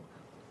沉重，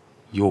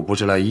又不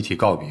是来遗体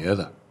告别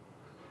的。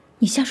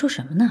你瞎说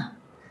什么呢？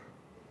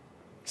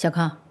小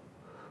康，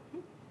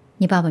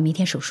你爸爸明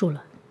天手术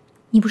了，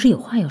你不是有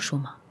话要说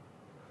吗？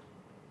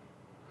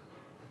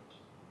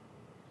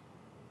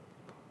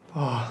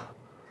爸。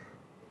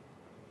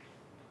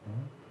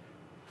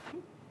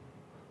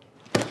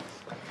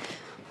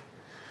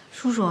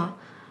叔叔，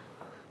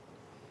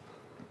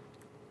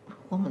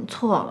我们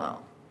错了，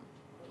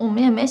我们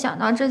也没想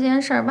到这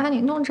件事儿把你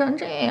弄成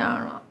这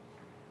样了，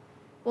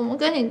我们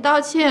跟你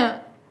道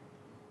歉，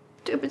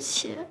对不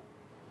起。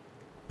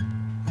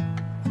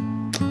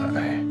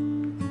哎，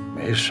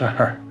没事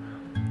儿。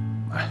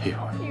哎呦，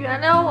你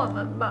原谅我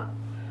们吧。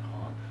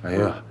哎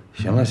呀，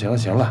行了，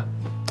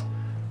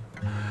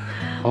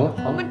好了，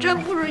我们真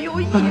不是有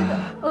意的，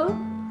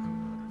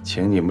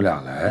请你们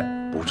俩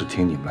来，不是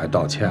听你们来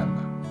道歉的。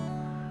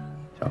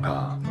小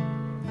康，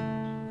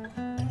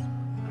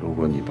如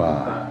果你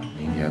爸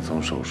明天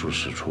从手术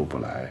室出不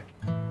来，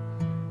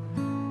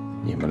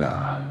你们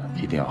俩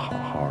一定要好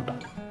好的。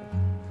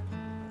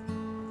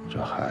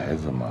这孩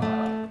子嘛，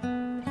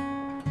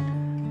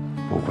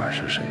不管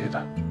是谁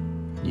的，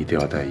你都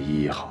要带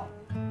依依好，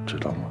知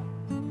道吗？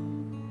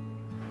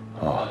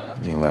哦，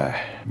另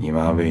外，你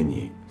妈为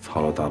你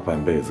操了大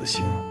半辈子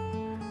心，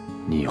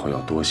你以后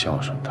要多孝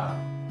顺她，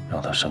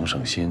让她省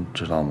省心，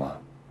知道吗？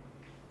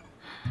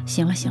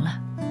行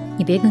了，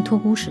你别跟托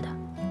孤似的。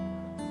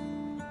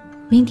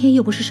明天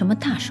又不是什么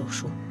大手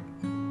术，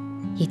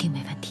一定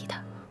没问题的，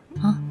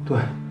啊？对，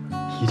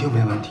一定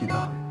没问题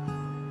的。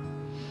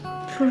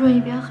叔叔，你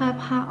别害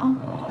怕啊。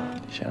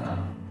行啊，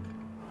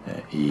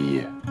依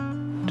依，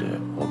这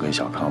我跟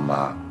小康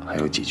妈还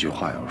有几句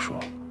话要说，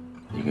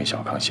你跟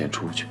小康先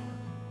出去。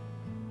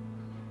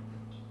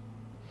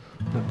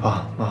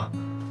爸妈，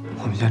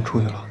我们先出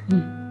去了。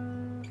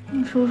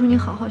叔叔，你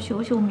好好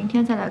休息，我明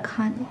天再来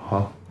看你。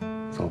好，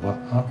走吧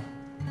啊。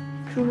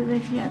叔叔再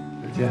见。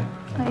再见。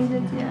阿姨再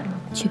见。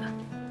去吧。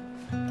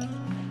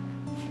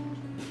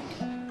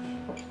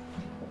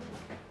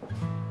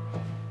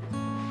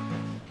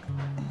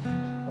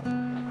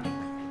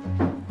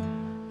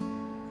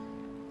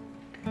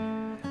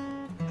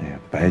哎呀，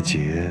白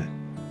洁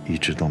一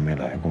直都没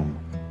来过吗？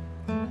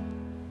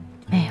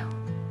没有。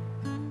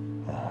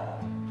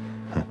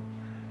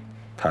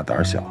他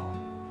胆小，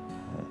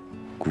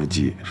估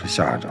计是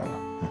吓着了。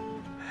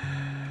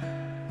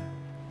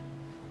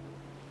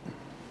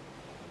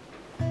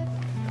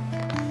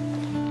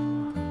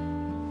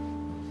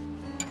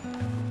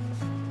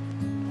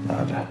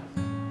拿着，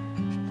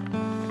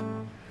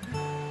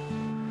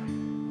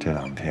这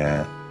2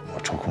天我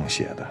抽空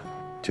写的，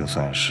就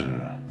算是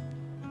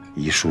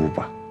遗书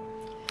吧。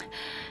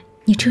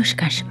你这是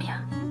干什么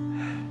呀？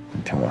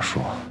你听我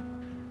说，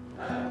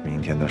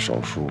明天的手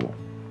术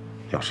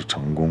要是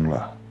成功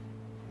了，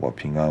我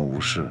平安无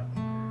事，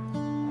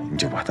你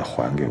就把它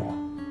还给我，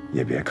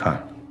也别看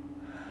了。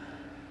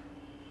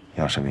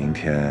要是明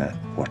天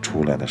我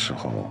出来的时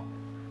候，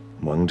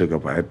蒙着个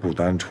白布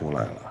单出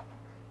来了，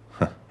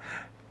哼，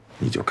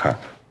你就看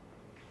看。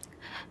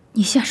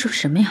你瞎说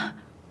什么呀？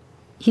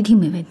一定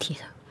没问题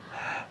的。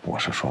我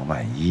是说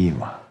万一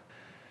嘛，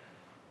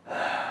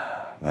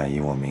万一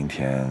我明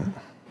天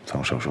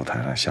从手术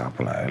台上下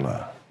不来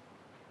了，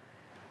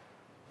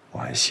我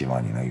还希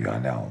望你能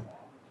原谅我。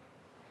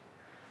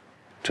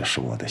这是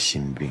我的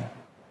心病，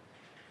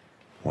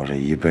我这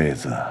一辈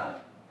子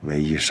唯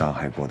一伤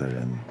害过的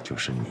人就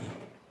是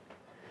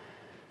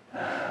你。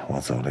我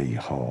走了以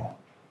后，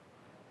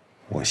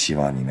我希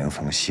望你能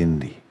从心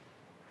里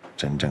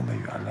真正的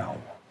原谅我，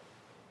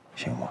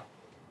行吗？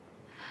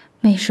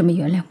没什么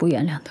原谅不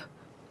原谅的。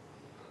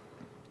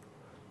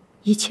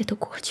一切都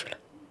过去了。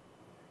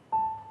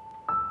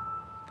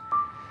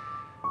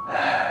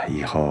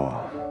以后，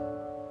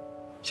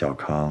小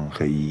康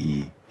和依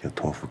依就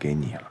托付给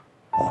你了。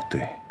哦，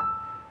对，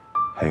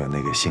还有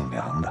那个姓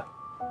梁的，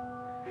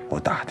我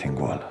打听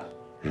过了，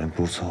人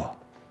不错，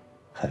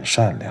很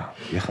善良，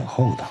也很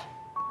厚道。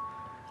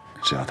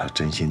只要他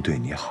真心对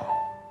你好，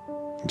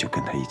你就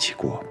跟他一起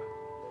过吧。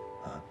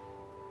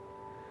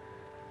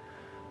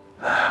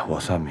我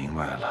算明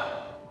白了，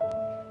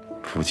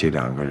夫妻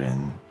两个人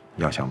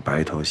要想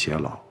白头偕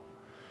老，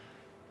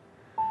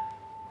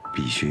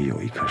必须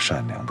有一颗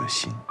善良的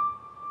心。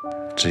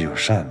只有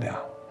善良，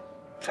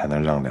才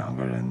能让两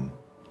个人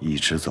一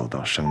直走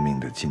到生命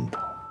的尽头。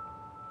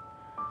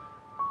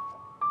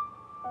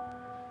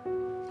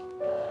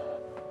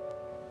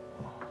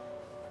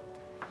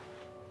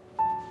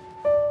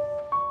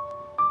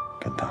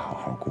跟他好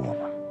好过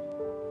吧，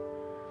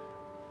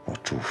我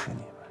祝福你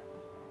们。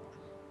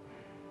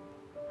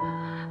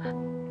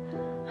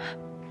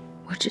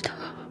我知道，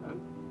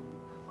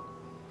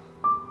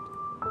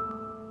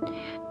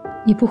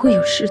你不会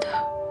有事的。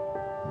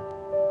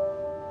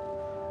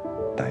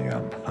但愿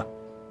吧。